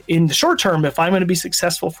 if in the short term, if I'm going to be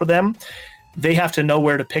successful for them, they have to know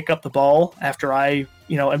where to pick up the ball after I,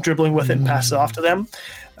 am dribbling with it and pass it off to them.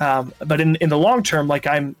 But in the long term, like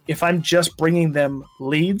if I'm just bringing them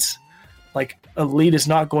leads, like a lead is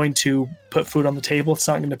not going to put food on the table. It's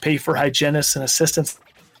not going to pay for hygienists and assistants.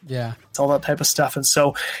 It's all that type of stuff. And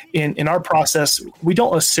so in our process, we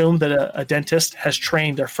don't assume that a dentist has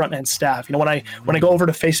trained their front end staff. When I go over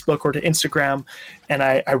to Facebook or to Instagram and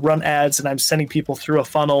I run ads and I'm sending people through a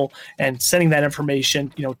funnel and sending that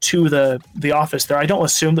information, to the office there, I don't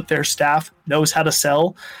assume that their staff knows how to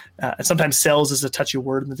sell. And sometimes sales is a touchy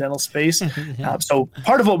word in the dental space. So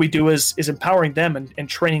part of what we do is empowering them and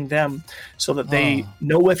training them so that they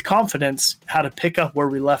know with confidence how to pick up where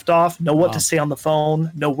we left off, know what to say on the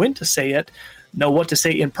phone, know when to say it, know what to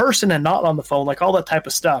say in person and not on the phone, like all that type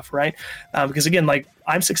of stuff, right? Because again, like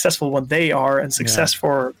I'm successful when they are, and success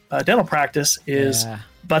for dental practice is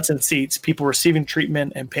butts and seats, people receiving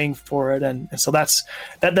treatment and paying for it. And so that's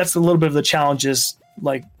a little bit of the challenge is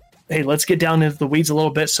like, hey, let's get down into the weeds a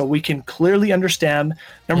little bit so we can clearly understand,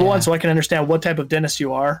 number one, so I can understand what type of dentist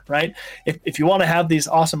you are, right? If you want to have these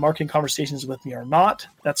awesome marketing conversations with me or not,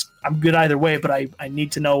 I'm good either way, but I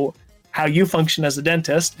need to know how you function as a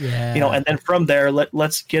dentist, and then from there,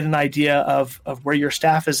 let's get an idea of where your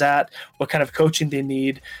staff is at, what kind of coaching they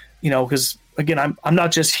need, because again, I'm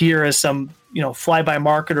not just here as some, fly-by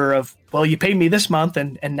marketer of, well, you paid me this month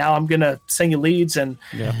and now I'm going to send you leads and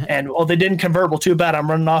they didn't convert. Well, too bad.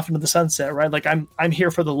 I'm running off into the sunset, right? Like I'm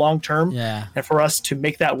here for the long term. Yeah. And for us to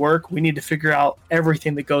make that work, we need to figure out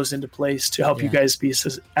everything that goes into place to help you guys be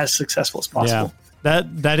as successful as possible. Yeah.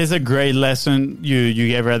 That is a great lesson you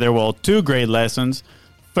gave right there. Well, two great lessons.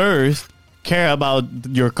 First, care about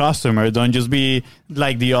your customer. Don't just be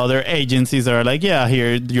like the other agencies that are like, yeah,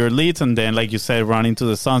 here your leads, and then, like you said, run into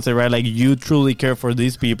the sunset, right? Like, you truly care for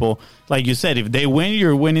these people. Like you said, if they win,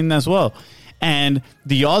 you're winning as well. And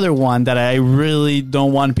the other one that I really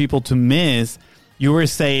don't want people to miss, you were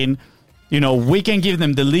saying, we can give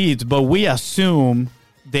them the leads, but we assume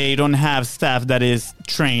they don't have staff that is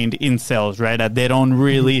trained in sales, right? That they don't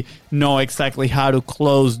really know exactly how to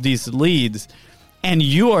close these leads. And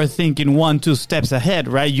you are thinking 1-2 steps ahead,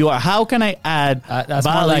 right? You are, how can I add that's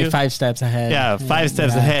value? more like 5 steps ahead. Yeah, 5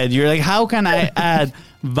 steps ahead. You're like, how can I add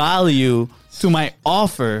value to my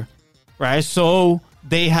offer, right? So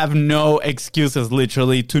they have no excuses,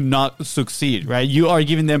 literally, to not succeed, right? You are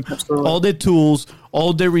giving them all the tools,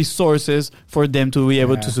 all the resources for them to be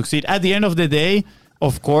able to succeed. At the end of the day,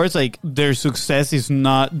 of course, like, their success is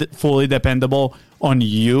not fully dependable on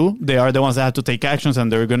you. They are the ones that have to take actions,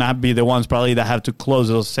 and they're going to be the ones probably that have to close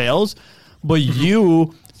those sales. But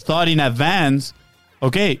you thought in advance,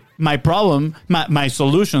 okay, my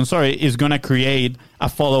solution, is going to create a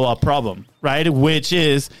follow-up problem, right? Which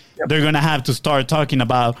is they're going to have to start talking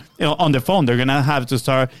about, on the phone. They're going to have to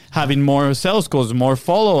start having more sales calls, more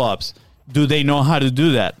follow-ups. Do they know how to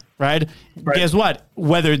do that? Right? Guess what?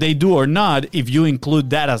 Whether they do or not, if you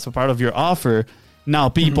include that as a part of your offer, now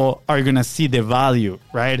people are going to see the value,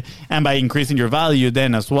 right? And by increasing your value,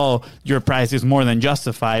 then as well, your price is more than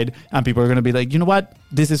justified. And people are going to be like, you know what?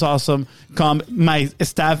 This is awesome. My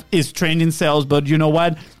staff is trained in sales, but you know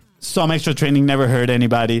what? Some extra training never hurt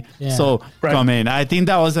anybody. Yeah. So come in. I think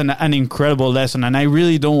that was an incredible lesson. And I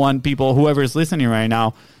really don't want people, whoever is listening right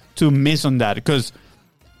now, to miss on that, because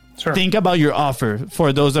think about your offer.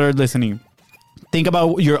 For those that are listening, think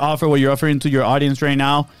about your offer, what you're offering to your audience right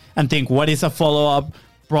now, and think, what is a follow-up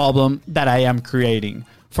problem that I am creating?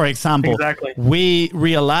 For example, we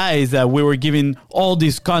realized that we were giving all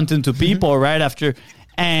this content to people right after,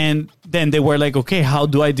 and then they were like, okay, how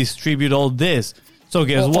do I distribute all this? So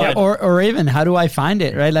guess what? Or even, how do I find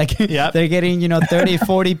it, right? Like, they're getting, 30,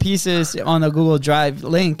 40 pieces on a Google Drive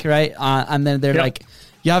link, right? And then they're like,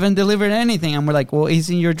 you haven't delivered anything. And we're like, well, it's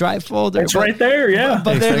in your Drive folder. It's right there, yeah.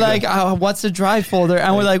 But they're like, what's the Drive folder?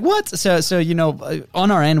 And we're like, what? So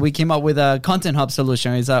on our end, we came up with a Content Hub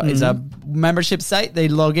solution. It's a membership site. They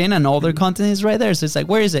log in and all their content is right there. So it's like,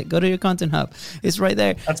 where is it? Go to your Content Hub. It's right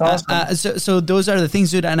there. That's awesome. So those are the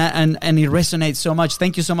things, dude. And it resonates so much.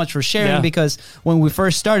 Thank you so much for sharing, because when we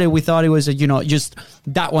first started, we thought it was, just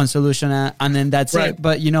that one solution and then that's it.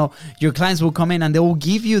 But, your clients will come in and they will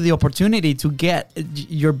give you the opportunity to get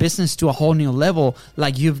your business to a whole new level,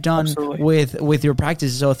 like you've done with your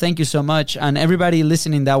practice. So thank you so much. And everybody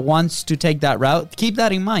listening that wants to take that route, keep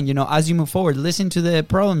that in mind. As you move forward, listen to the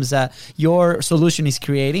problems that your solution is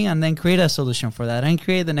creating, and then create a solution for that, and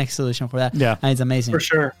create the next solution for that. Yeah, and it's amazing. For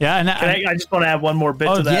sure. Yeah, and I just want to add one more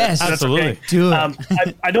bit to that. Yes, absolutely. Okay. Do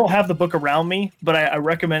it. I don't have the book around me, but I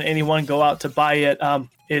recommend anyone go out to buy it.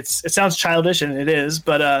 It sounds childish, and it is,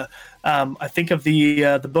 but I think of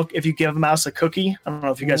the book, If You Give a Mouse a Cookie. I don't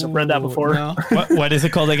know if you guys have read that before. No. What is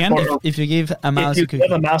it called again? If you give a mouse a cookie.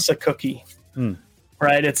 Give a mouse a cookie.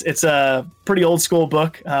 Right. It's a pretty old school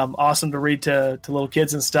book. Awesome to read to little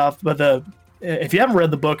kids and stuff. But if you haven't read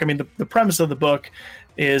the book, I mean, the premise of the book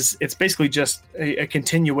is it's basically just a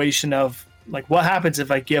continuation of, like, what happens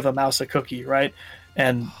if I give a mouse a cookie, right?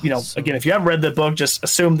 And, again, if you haven't read the book, just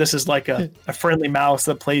assume this is like a friendly mouse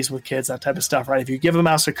that plays with kids, that type of stuff, right? If you give a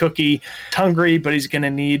mouse a cookie, he's hungry, but he's going to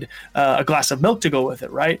need a glass of milk to go with it,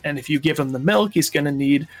 right? And if you give him the milk, he's going to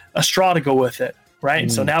need a straw to go with it, right?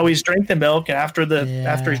 So now he's drank the milk, and after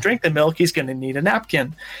he's drank the milk, he's going to need a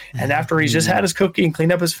napkin. And after he's just had his cookie and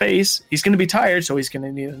cleaned up his face, he's going to be tired, so he's going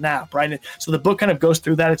to need a nap, right? And so the book kind of goes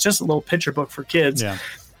through that. It's just a little picture book for kids. Yeah.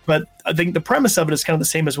 But I think the premise of it is kind of the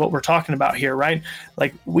same as what we're talking about here, right?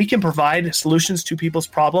 Like, we can provide solutions to people's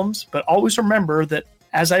problems, but always remember that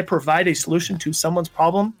as I provide a solution to someone's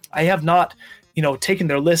problem, I have not, taken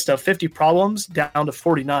their list of 50 problems down to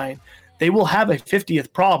 49. They will have a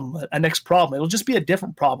 50th problem, a next problem. It'll just be a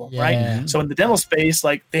different problem, right? So in the dental space,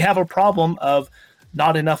 like, they have a problem of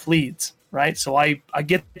not enough leads, right? So I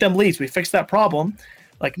get them leads. We fix that problem.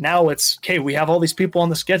 Like, now it's, okay, we have all these people on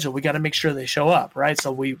the schedule. We got to make sure they show up, right?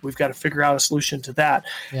 So we've got to figure out a solution to that.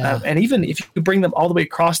 And even if you bring them all the way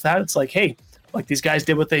across that, it's like, hey, like these guys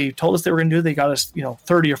did what they told us they were going to do. They got us,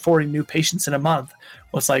 30 or 40 new patients in a month.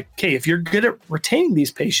 Well, it's like, okay, if you're good at retaining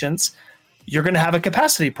these patients, you're going to have a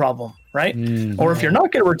capacity problem, right? Or if you're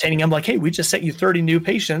not good at retaining them, like, hey, we just sent you 30 new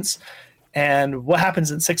patients, and what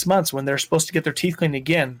happens in 6 months when they're supposed to get their teeth cleaned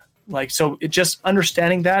again? Like, so it just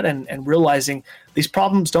understanding that and realizing these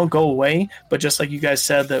problems don't go away, but just like you guys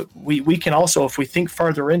said, that we can also, if we think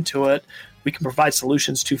farther into it, we can provide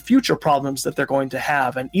solutions to future problems that they're going to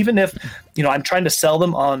have. And even if, I'm trying to sell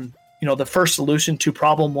them on, the first solution to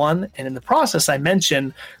problem 1, and in the process, I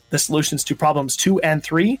mention the solutions to problems 2 and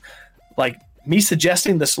 3, like me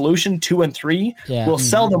suggesting the solution 2 and 3 will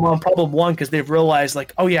sell them on problem 1, because they've realized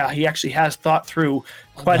like, oh yeah, he actually has thought through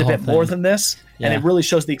quite a bit more than this. And it really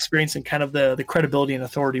shows the experience and kind of the credibility and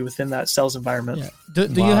authority within that sales environment. Yeah.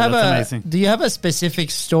 Do you have a specific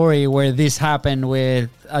story where this happened with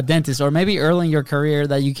a dentist, or maybe early in your career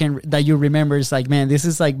that you remember? It's like, man, this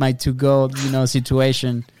is like my to-go,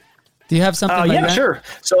 situation. Do you have something like that? Yeah, sure.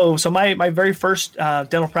 So my very first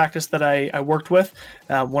dental practice that I worked with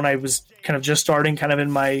when I was kind of just starting, kind of in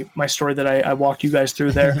my story that I walked you guys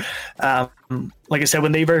through there. Like I said,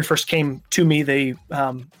 when they very first came to me, they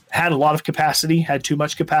had a lot of capacity, had too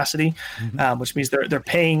much capacity, which means they're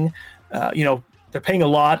paying, they're paying a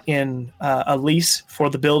lot in a lease for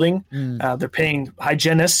the building. They're paying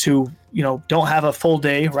hygienists who, don't have a full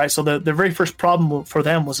day, right? So the very first problem for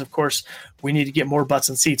them was, of course, we need to get more butts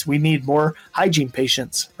and seats. We need more hygiene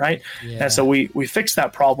patients, right? Yeah. And so we fixed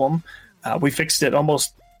that problem. We fixed it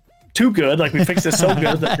almost too good. Like we fixed it so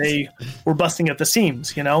good that they were busting at the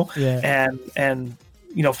seams, and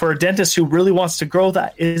for a dentist who really wants to grow,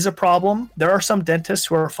 that is a problem. There are some dentists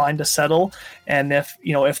who are fine to settle. And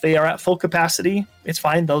if they are at full capacity, it's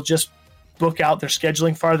fine. They'll just book out their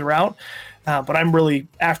scheduling farther out. But I'm really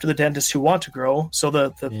after the dentists who want to grow. So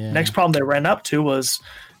the next problem they ran up to was,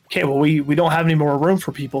 okay, well, we don't have any more room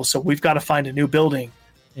for people. So we've got to find a new building,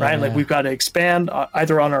 right? Like we've got to expand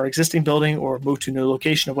either on our existing building or move to a new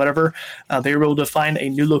location or whatever. They were able to find a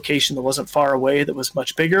new location that wasn't far away, that was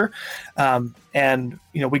much bigger. And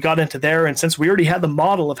we got into there. And since we already had the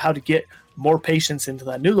model of how to get more patients into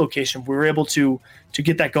that new location, we were able to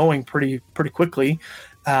get that going pretty quickly.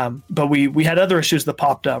 But we had other issues that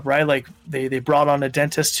popped up, right? Like they brought on a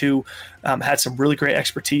dentist who had some really great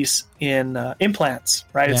expertise in implants,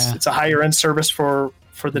 right? Yeah. It's a higher end service for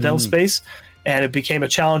the dental space. And it became a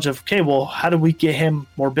challenge of, okay, well, how do we get him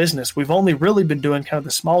more business? We've only really been doing kind of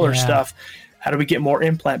the smaller stuff. How do we get more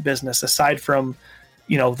implant business aside from,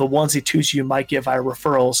 the onesie twosie you might get via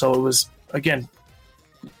referral? So it was, again,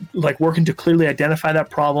 like working to clearly identify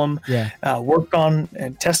that problem, work on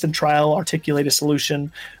and test and trial, articulate a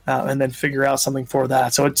solution, and then figure out something for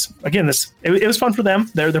that. So it's, again, it was fun for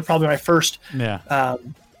them. They're probably my first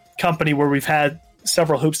company where we've had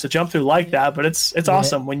several hoops to jump through like that, but it's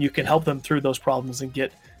awesome when you can help them through those problems and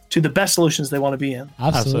get to the best solutions they want to be in.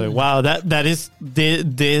 Absolutely. Wow, this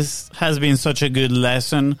has been such a good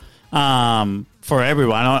lesson for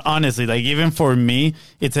everyone. Honestly, like even for me,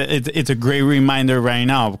 it's a great reminder right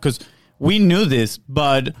now, because we knew this,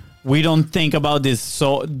 but we don't think about this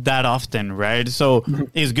that often, right? So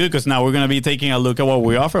it's good because now we're going to be taking a look at what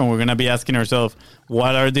we offer, and we're going to be asking ourselves,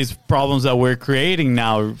 what are these problems that we're creating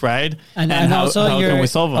now, right? And how can we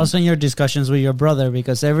solve them? Also in your discussions with your brother,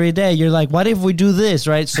 because every day you're like, what if we do this,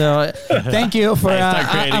 right? So thank you for,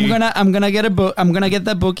 I'm gonna get a book. I'm going to get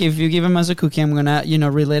that book. If you give him as a cookie, I'm going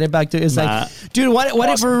to relate it back to, it's like, dude, what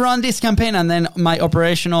if we run this campaign? And then my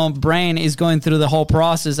operational brain is going through the whole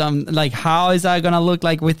process. I'm like, how is that going to look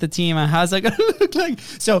like with the team? And how's that going to look like?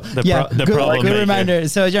 So good reminder.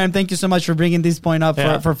 So Jeremy, thank you so much for bringing this point up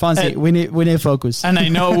for Fonzie. We need focus. And I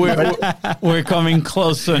know we're coming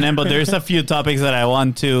close to an end, but there's a few topics that I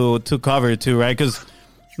want to cover too, right? Because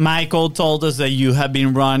Michael told us that you have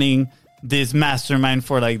been running this mastermind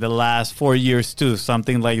for like the last 4 years too,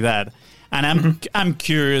 something like that. And I'm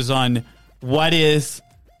curious on what is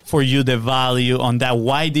for you the value on that.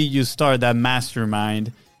 Why did you start that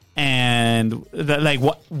mastermind? And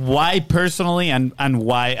why personally and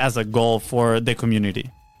why as a goal for the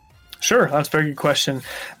community? Sure, that's a very good question.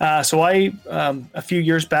 So I, a few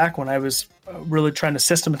years back when I was really trying to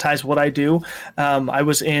systematize what I do, I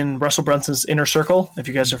was in Russell Brunson's Inner Circle. If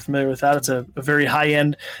you guys are familiar with that, it's a very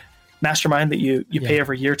high-end mastermind that you pay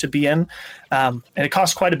every year to be in. And it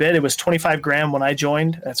costs quite a bit. It was $25,000 when I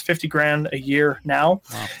joined. That's $50,000 a year now.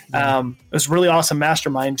 Wow. It was a really awesome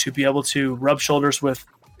mastermind to be able to rub shoulders with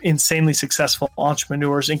insanely successful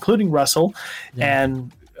entrepreneurs, including Russell,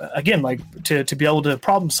 and again, like to be able to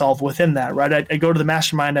problem solve within that, right? I'd go to the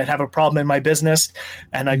mastermind, I'd have a problem in my business,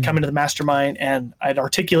 and I'd come into the mastermind and I'd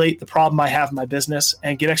articulate the problem I have in my business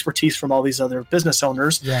and get expertise from all these other business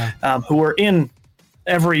owners who are in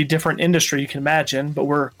every different industry you can imagine, but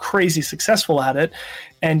we're crazy successful at it.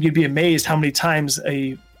 And you'd be amazed how many times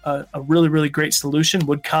a really, really great solution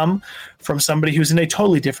would come from somebody who's in a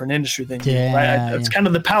totally different industry than you, right? It's kind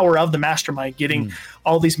of the power of the mastermind, getting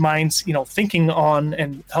all these minds, thinking on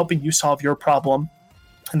and helping you solve your problem.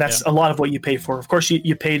 And that's a lot of what you pay for. Of course,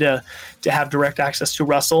 you pay to have direct access to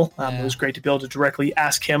Russell. It was great to be able to directly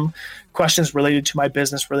ask him questions related to my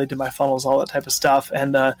business, related to my funnels, all that type of stuff.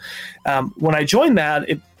 And when I joined that,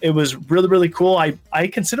 it was really, really cool. I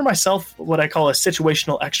consider myself what I call a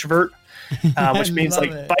situational extrovert. Which means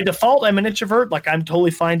like by default, I'm an introvert. Like I'm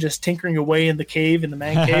totally fine just tinkering away in the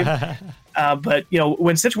man cave. But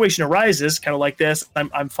when situation arises, kind of like this,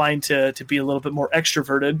 I'm fine to be a little bit more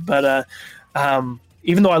extroverted. But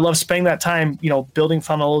even though I love spending that time, building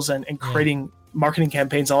funnels and creating marketing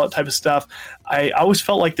campaigns, all that type of stuff, I always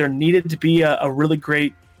felt like there needed to be a really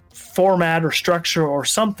great format or structure or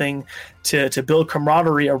something to build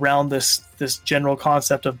camaraderie around this general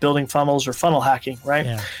concept of building funnels or funnel hacking, right?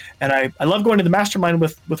 And I love going to the mastermind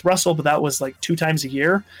with Russell, but that was like 2 times a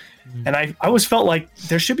year. And I always felt like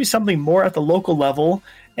there should be something more at the local level.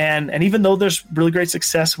 And even though there's really great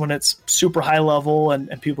success when it's super high level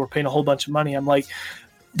and people are paying a whole bunch of money, I'm like,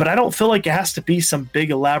 but I don't feel like it has to be some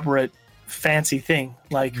big elaborate fancy thing.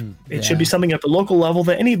 Like it should be something at the local level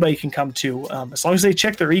that anybody can come to, as long as they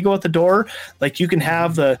check their ego at the door. Like you can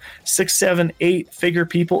have the 6, 7, 8 figure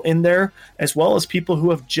people in there, as well as people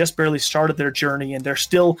who have just barely started their journey and they're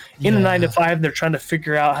still in a 9 to 5 and they're trying to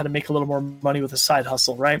figure out how to make a little more money with a side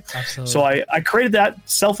hustle, right? Absolutely. So I created that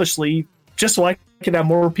selfishly just so I could have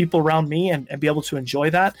more people around me and be able to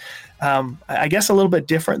enjoy that. I guess a little bit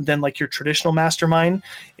different than like your traditional mastermind.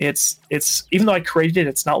 It's even though I created it,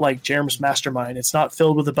 it's not like Jerem's mastermind. It's not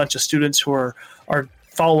filled with a bunch of students who are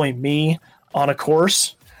following me on a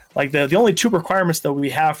course. Like the only 2 requirements that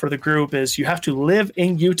we have for the group is you have to live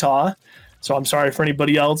in Utah. So I'm sorry for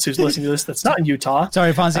anybody else who's listening to this that's not in Utah.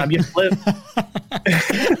 Sorry, Fonzie. You have to live.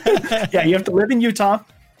 You have to live in Utah.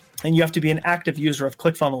 And you have to be an active user of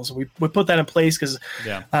ClickFunnels. We put that in place because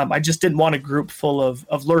I just didn't want a group full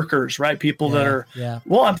of lurkers, right? People that are,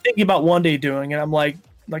 well, I'm thinking about one day doing it. I'm like,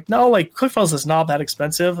 no, like ClickFunnels is not that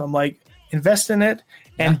expensive. I'm like, invest in it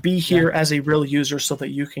and be here as a real user so that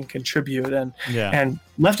you can contribute. And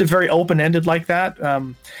left it very open-ended like that.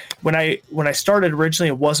 When I started originally,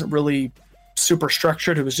 it wasn't really super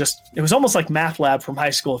structured. It was almost like math lab from high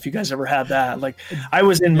school, if you guys ever had that. Like I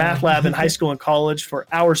was in math lab in high school and college for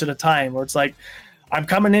hours at a time, where it's like I'm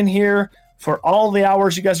coming in here for all the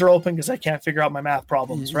hours you guys are open because I can't figure out my math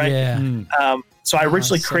problems, right? So I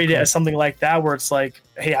originally created it as something like that, where it's like,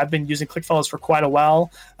 hey, I've been using ClickFunnels for quite a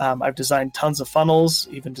while. I've designed tons of funnels,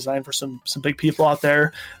 even designed for some big people out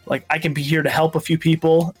there. Like I can be here to help a few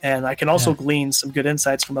people, and I can also glean some good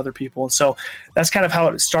insights from other people. And so that's kind of how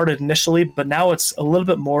it started initially. But now it's a little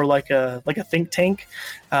bit more like a think tank.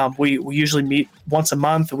 We usually meet once a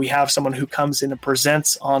month. We have someone who comes in and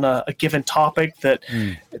presents on a given topic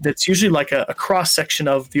that's usually like a cross section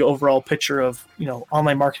of the overall picture of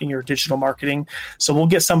online marketing or digital marketing. So we'll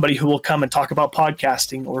get somebody who will come and talk about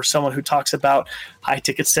podcasting, or someone who talks about high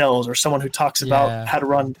ticket sales, or someone who talks about how to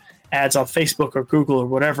run ads on Facebook or Google or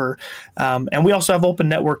whatever. And we also have open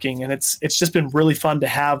networking, and it's just been really fun to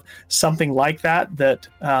have something like that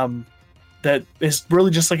is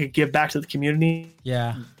really just like a give back to the community.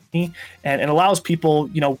 And allows people,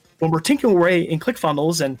 when we're tinkering away in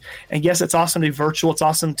ClickFunnels, and yes, it's awesome to be virtual. It's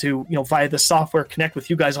awesome to, via the software, connect with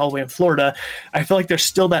you guys all the way in Florida. I feel like there's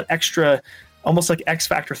still that extra, almost like X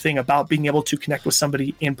factor thing about being able to connect with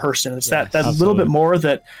somebody in person. It's that little bit more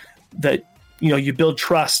that you build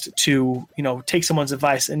trust to, take someone's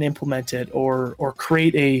advice and implement it, or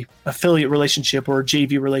create a affiliate relationship or a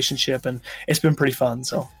JV relationship. And it's been pretty fun.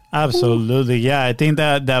 So absolutely. Yeah. I think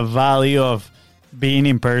that the value of being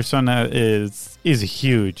in person is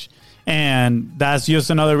huge. And that's just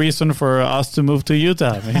another reason for us to move to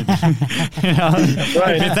Utah. I mean,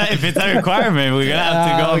 if it's a requirement, we're gonna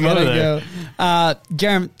have to go there.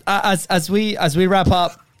 Jerem, as we wrap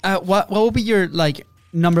up, what will be your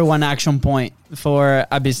number one action point for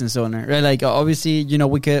a business owner? Right? Like obviously,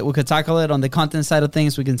 we could tackle it on the content side of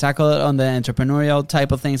things. We can tackle it on the entrepreneurial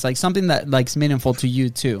type of things. Like something that is meaningful to you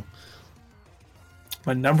too.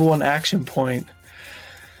 My number one action point.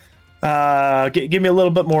 Give me a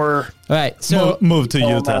little bit more. All right, so move to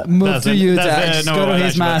Utah. Move to Utah. Just go to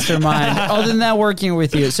his mastermind. Other than that, working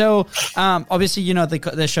with you. So obviously,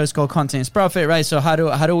 the show's called Content is Profit, right? So how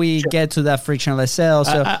do we get to that frictionless sale?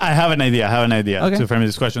 So I have an idea. Okay. To frame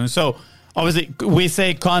this question. So obviously, we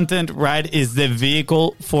say content, right, is the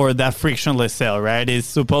vehicle for that frictionless sale, right? It's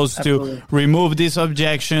supposed to remove these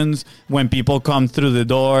objections when people come through the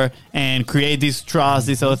door and create this trust,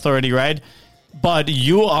 this authority, right? But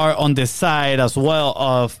you are on the side as well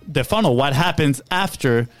of the funnel. What happens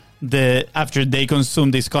after they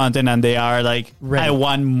consume this content and they are like, ready. I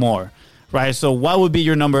want more, right? So what would be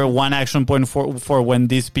your number one action point for when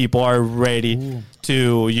these people are ready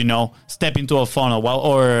to, step into a funnel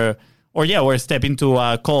or step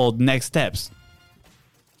into called next steps?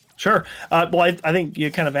 Sure. Well, I think you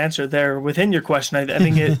kind of answered there within your question. I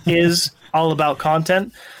think it is all about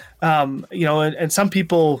content. And some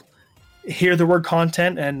people hear the word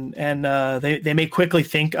content and they may quickly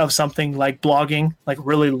think of something like blogging, like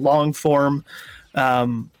really long form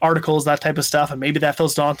articles, that type of stuff, and maybe that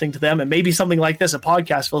feels daunting to them, and maybe something like this, a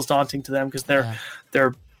podcast, feels daunting to them because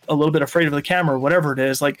they're a little bit afraid of the camera or whatever it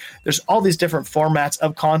is. Like, there's all these different formats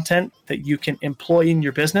of content that you can employ in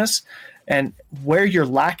your business, and where you're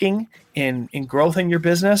lacking in growth in your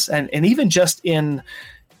business and even just in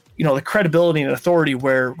the credibility and authority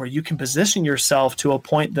where you can position yourself to a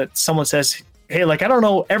point that someone says, hey, like, I don't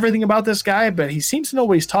know everything about this guy, but he seems to know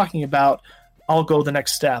what he's talking about. I'll go the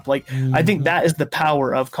next step. Like, I think that is the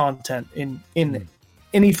power of content in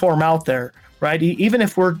any form out there, right? Even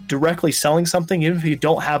if we're directly selling something, even if you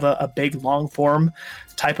don't have a big long form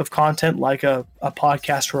type of content like a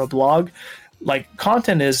podcast or a blog, like,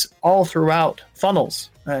 content is all throughout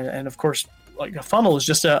funnels. And of course, like, a funnel is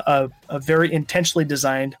just a very intentionally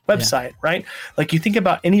designed website, right? Like, you think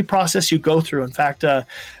about any process you go through. In fact, if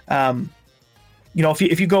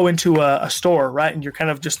you go into a store, right, and you're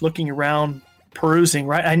kind of just looking around, perusing,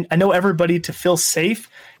 right? I know everybody, to feel safe,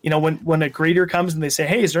 when a greeter comes and they say,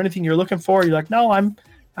 hey, is there anything you're looking for? You're like, no, I'm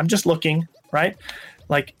just looking, right?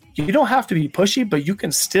 Like, you don't have to be pushy, but you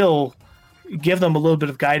can still give them a little bit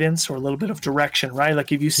of guidance or a little bit of direction, right?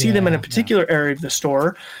 Like, if you see them in a particular area of the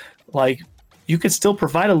store, like, you could still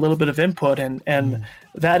provide a little bit of input and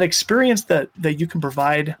that experience that you can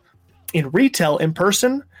provide in retail in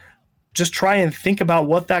person. Just try and think about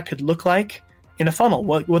what that could look like in a funnel,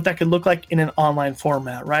 what that could look like in an online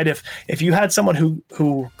format, right? If you had someone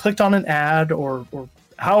who clicked on an ad or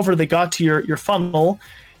however they got to your funnel,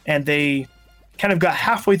 and they kind of got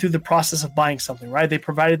halfway through the process of buying something, right? They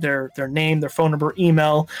provided their name, their phone number,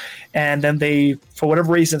 email, and then they, for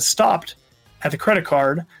whatever reason, stopped at the credit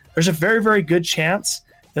card. There's a very, very good chance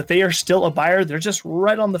that they are still a buyer. They're just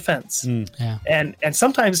right on the fence. And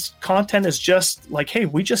sometimes content is just like, hey,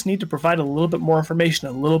 we just need to provide a little bit more information,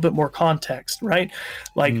 a little bit more context, right?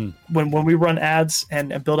 Like when we run ads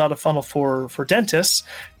and build out a funnel for dentists,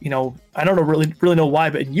 I don't really know why,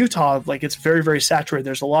 but in Utah, like, it's very, very saturated.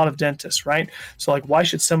 There's a lot of dentists, right? So, like, why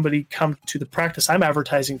should somebody come to the practice I'm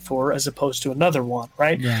advertising for as opposed to another one,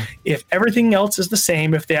 right? Yeah. If everything else is the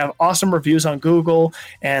same, if they have awesome reviews on Google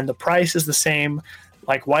and the price is the same,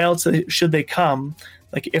 like, why else should they come?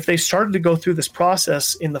 Like, if they started to go through this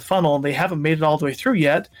process in the funnel and they haven't made it all the way through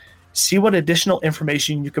yet, see what additional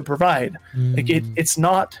information you could provide. Like, it's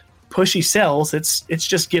not pushy sales. It's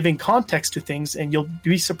just giving context to things, and you'll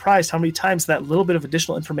be surprised how many times that little bit of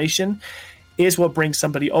additional information is what brings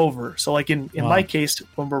somebody over. So, like, in my case,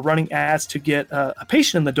 when we're running ads to get a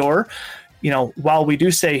patient in the door, while we do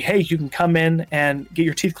say, hey, you can come in and get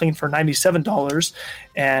your teeth cleaned for $97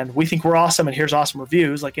 and we think we're awesome and here's awesome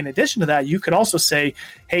reviews. Like, in addition to that, you could also say,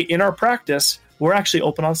 hey, in our practice, we're actually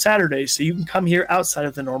open on Saturdays, so you can come here outside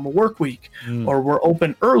of the normal work week, or we're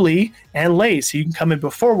open early and late, so you can come in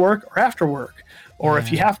before work or after work. Or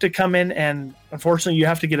if you have to come in and unfortunately you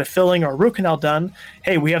have to get a filling or a root canal done,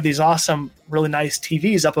 hey, we have these awesome, really nice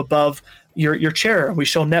TVs up above your chair. We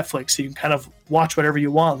show Netflix, so you can kind of watch whatever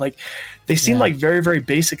you want. Like, they seem like very, very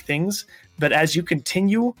basic things, but as you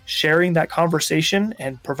continue sharing that conversation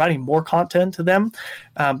and providing more content to them,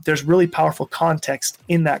 there's really powerful context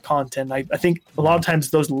in that content. I think a lot of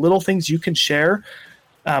times those little things you can share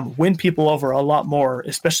win people over a lot more,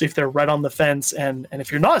 especially if they're right on the fence. And if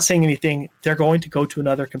you're not saying anything, they're going to go to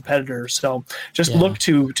another competitor. So just look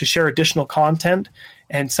to share additional content,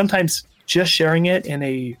 and sometimes just sharing it in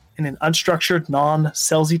an unstructured,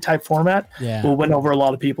 non-salesy type format will win over a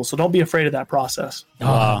lot of people. So don't be afraid of that process.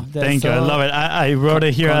 Wow, thank you. I love it. I wrote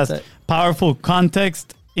it here as powerful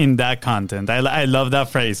context in that content. I love that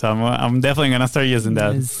phrase. I'm definitely gonna start using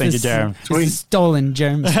that. Thank you, Jeremy. This is stolen,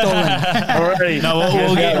 Jeremy. Stolen. Alrighty.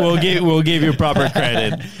 No, we'll give you proper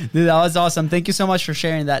credit. Dude, that was awesome. Thank you so much for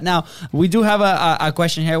sharing that. Now, we do have a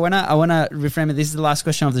question here. I wanna reframe it. This is the last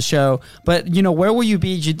question of the show. But where will you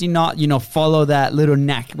be if you did not, follow that little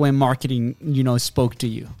knack when marketing, spoke to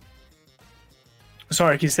you?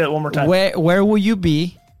 Sorry, can you say that one more time? Where will you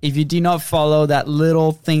be if you did not follow that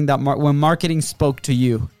little thing that when marketing spoke to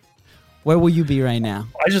you? Where will you be right now?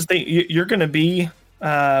 I just think you're going to be,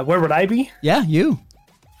 where would I be? Yeah, you.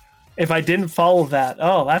 If I didn't follow that?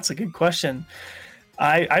 Oh, that's a good question.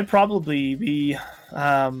 I'd probably be,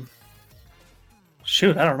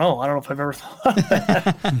 shoot, I don't know. I don't know if I've ever thought of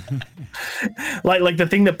that. like the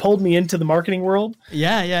thing that pulled me into the marketing world.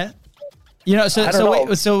 Yeah.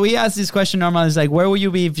 So we ask this question normally, is like, where will you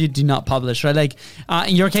be if you do not publish, right? Like,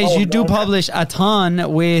 in your case, you do publish a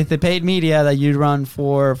ton with the paid media that you run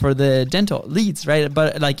for the dental leads, right?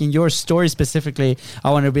 But like in your story specifically, I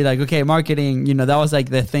want to be like, okay, marketing, that was like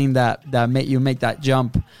the thing that made you make that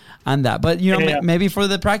jump and that. But maybe for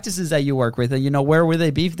the practices that you work with, where will they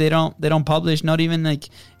be if they don't publish, not even like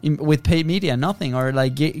with paid media, nothing, or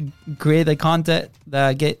like create the content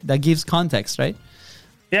that gives context, right?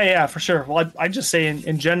 Yeah, for sure. Well, I just say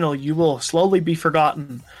in general, you will slowly be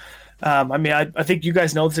forgotten. I think you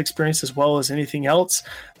guys know this experience as well as anything else.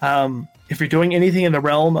 If you're doing anything in the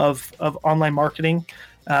realm of online marketing,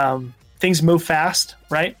 things move fast,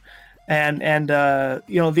 right? And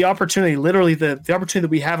the opportunity, literally the opportunity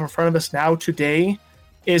that we have in front of us now today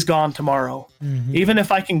is gone tomorrow. Mm-hmm. Even if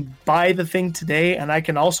I can buy the thing today and I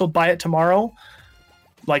can also buy it tomorrow,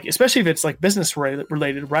 like, especially if it's like business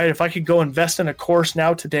related, right? If I could go invest in a course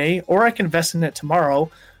now today, or I can invest in it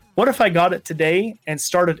tomorrow, what if I got it today and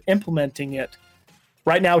started implementing it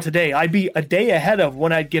right now today? I'd be a day ahead of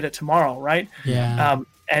when I'd get it tomorrow, right? Yeah.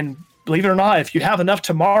 And believe it or not, if you have enough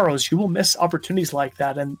tomorrows, you will miss opportunities like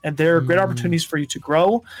that. And there are great opportunities for you to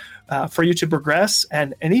grow, for you to progress.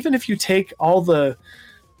 And even if you take all the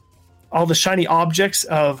shiny objects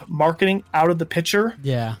of marketing out of the picture,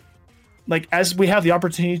 yeah. Like, as we have the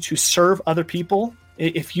opportunity to serve other people,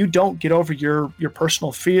 if you don't get over your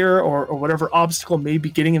personal fear or whatever obstacle may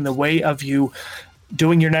be getting in the way of you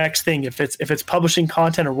doing your next thing, if it's publishing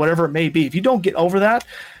content or whatever it may be, if you don't get over that,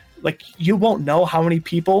 like, you won't know how many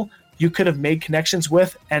people you could have made connections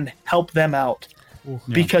with and help them out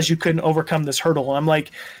because you couldn't overcome this hurdle. And I'm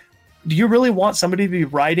like, do you really want somebody to be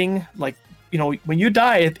writing, like, when you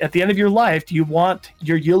die at the end of your life, do you want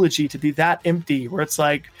your eulogy to be that empty where it's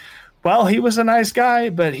like, well, he was a nice guy,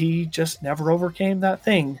 but he just never overcame that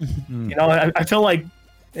thing. I feel like,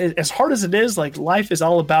 as hard as it is, like, life is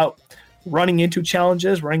all about running into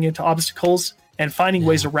challenges, running into obstacles, and finding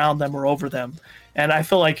ways around them or over them. And I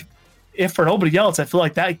feel like, if for nobody else, I feel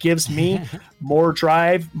like that gives me more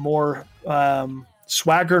drive, more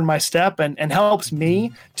swagger in my step, and helps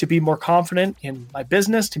me to be more confident in my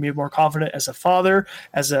business, to be more confident as a father,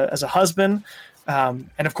 as a husband. And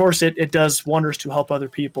of course, it does wonders to help other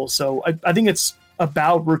people. So I think it's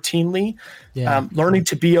about routinely learning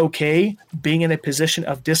to be okay, being in a position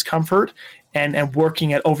of discomfort, and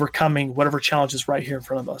working at overcoming whatever challenge is right here in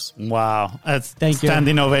front of us. Wow. That's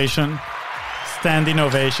standing ovation. Standing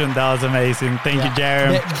ovation. That was amazing. Thank you,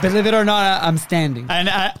 Jeremy. Believe it or not, I'm standing. And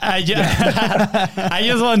I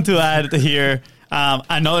just want to add here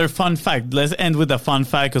another fun fact. Let's end with a fun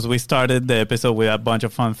fact, because we started the episode with a bunch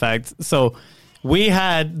of fun facts. So we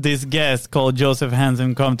had this guest called Joseph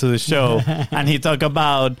Hansen come to the show, and he talked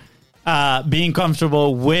about being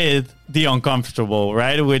comfortable with the uncomfortable,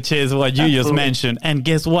 right? Which is what you just mentioned. And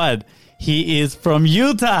guess what? He is from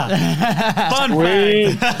Utah. Fun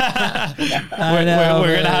fact. We're going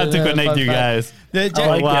to have to connect you guys.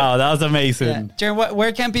 Wow, that was amazing. Yeah. Jaron,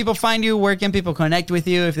 where can people find you? Where can people connect with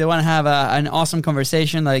you if they want to have an awesome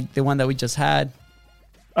conversation like the one that we just had?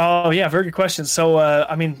 Oh, yeah, very good question. So,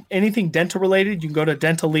 anything dental related, you can go to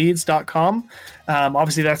dentalleads.com.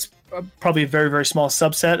 Obviously, that's probably a very, very small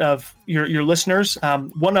subset of your listeners.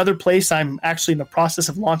 One other place I'm actually in the process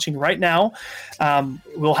of launching right now.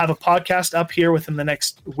 We'll have a podcast up here within the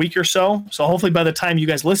next week or so. So hopefully by the time you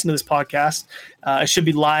guys listen to this podcast, it should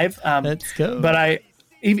be live. Let's go. But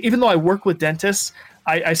even though I work with dentists,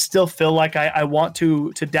 I still feel like I want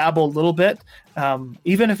to dabble a little bit.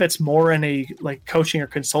 Even if it's more in a like coaching or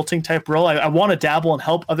consulting type role, I want to dabble and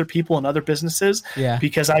help other people and other businesses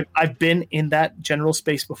because I've been in that general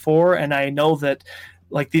space before. And I know that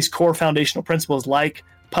like these core foundational principles, like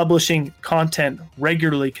publishing content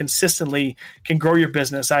regularly, consistently can grow your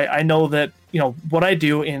business. I know that, what I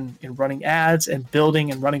do in running ads and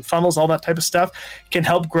building and running funnels, all that type of stuff can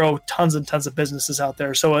help grow tons and tons of businesses out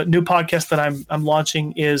there. So a new podcast that I'm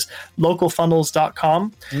launching is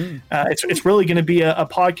localfunnels.com. It's really going to be a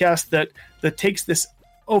podcast that takes this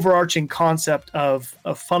overarching concept of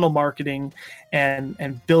funnel marketing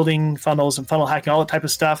and building funnels and funnel hacking, all that type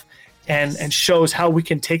of stuff, and shows how we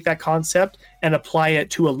can take that concept and apply it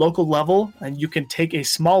to a local level, and you can take a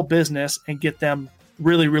small business and get them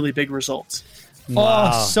really, really big results.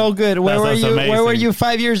 Wow. Oh, so good. Where were you? Amazing. Where were you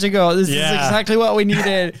 5 years ago? This is exactly what we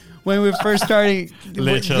needed when we first started.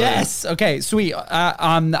 Literally. Yes. Okay. Sweet.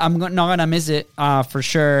 I'm not gonna miss it for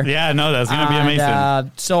sure. Yeah. No, that's gonna be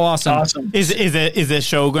amazing. So awesome. Is the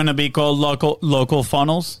show gonna be called Local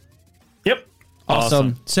Funnels? Yep.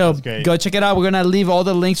 Awesome. So go check it out. We're going to leave all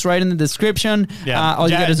the links right in the description. Yeah. All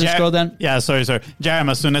you got to do is scroll down. Yeah, sorry.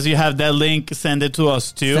 Jerem, as soon as you have that link, send it to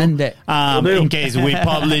us too. Send it. In case we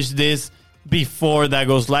publish this before that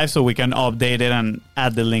goes live, so we can update it and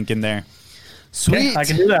add the link in there. Sweet. Yeah, I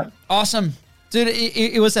can do that. Awesome. Dude,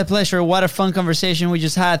 it was a pleasure. What a fun conversation we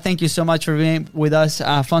just had. Thank you so much for being with us.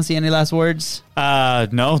 Fonzie, any last words?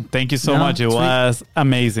 No, thank you so much. It was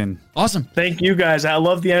amazing. Awesome. Thank you, guys. I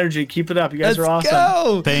love the energy. Keep it up. You guys are awesome.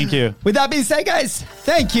 Go. Thank you. With that being said, guys,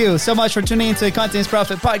 thank you so much for tuning into the Content is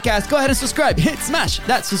Profit podcast. Go ahead and subscribe. Smash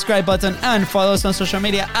that subscribe button and follow us on social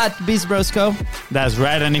media at BeastBrosCo. That's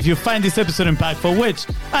right. And if you find this episode impactful, which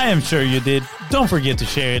I am sure you did, don't forget to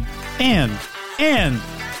share it and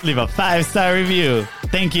leave a 5-star review.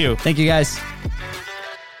 Thank you. Thank you, guys.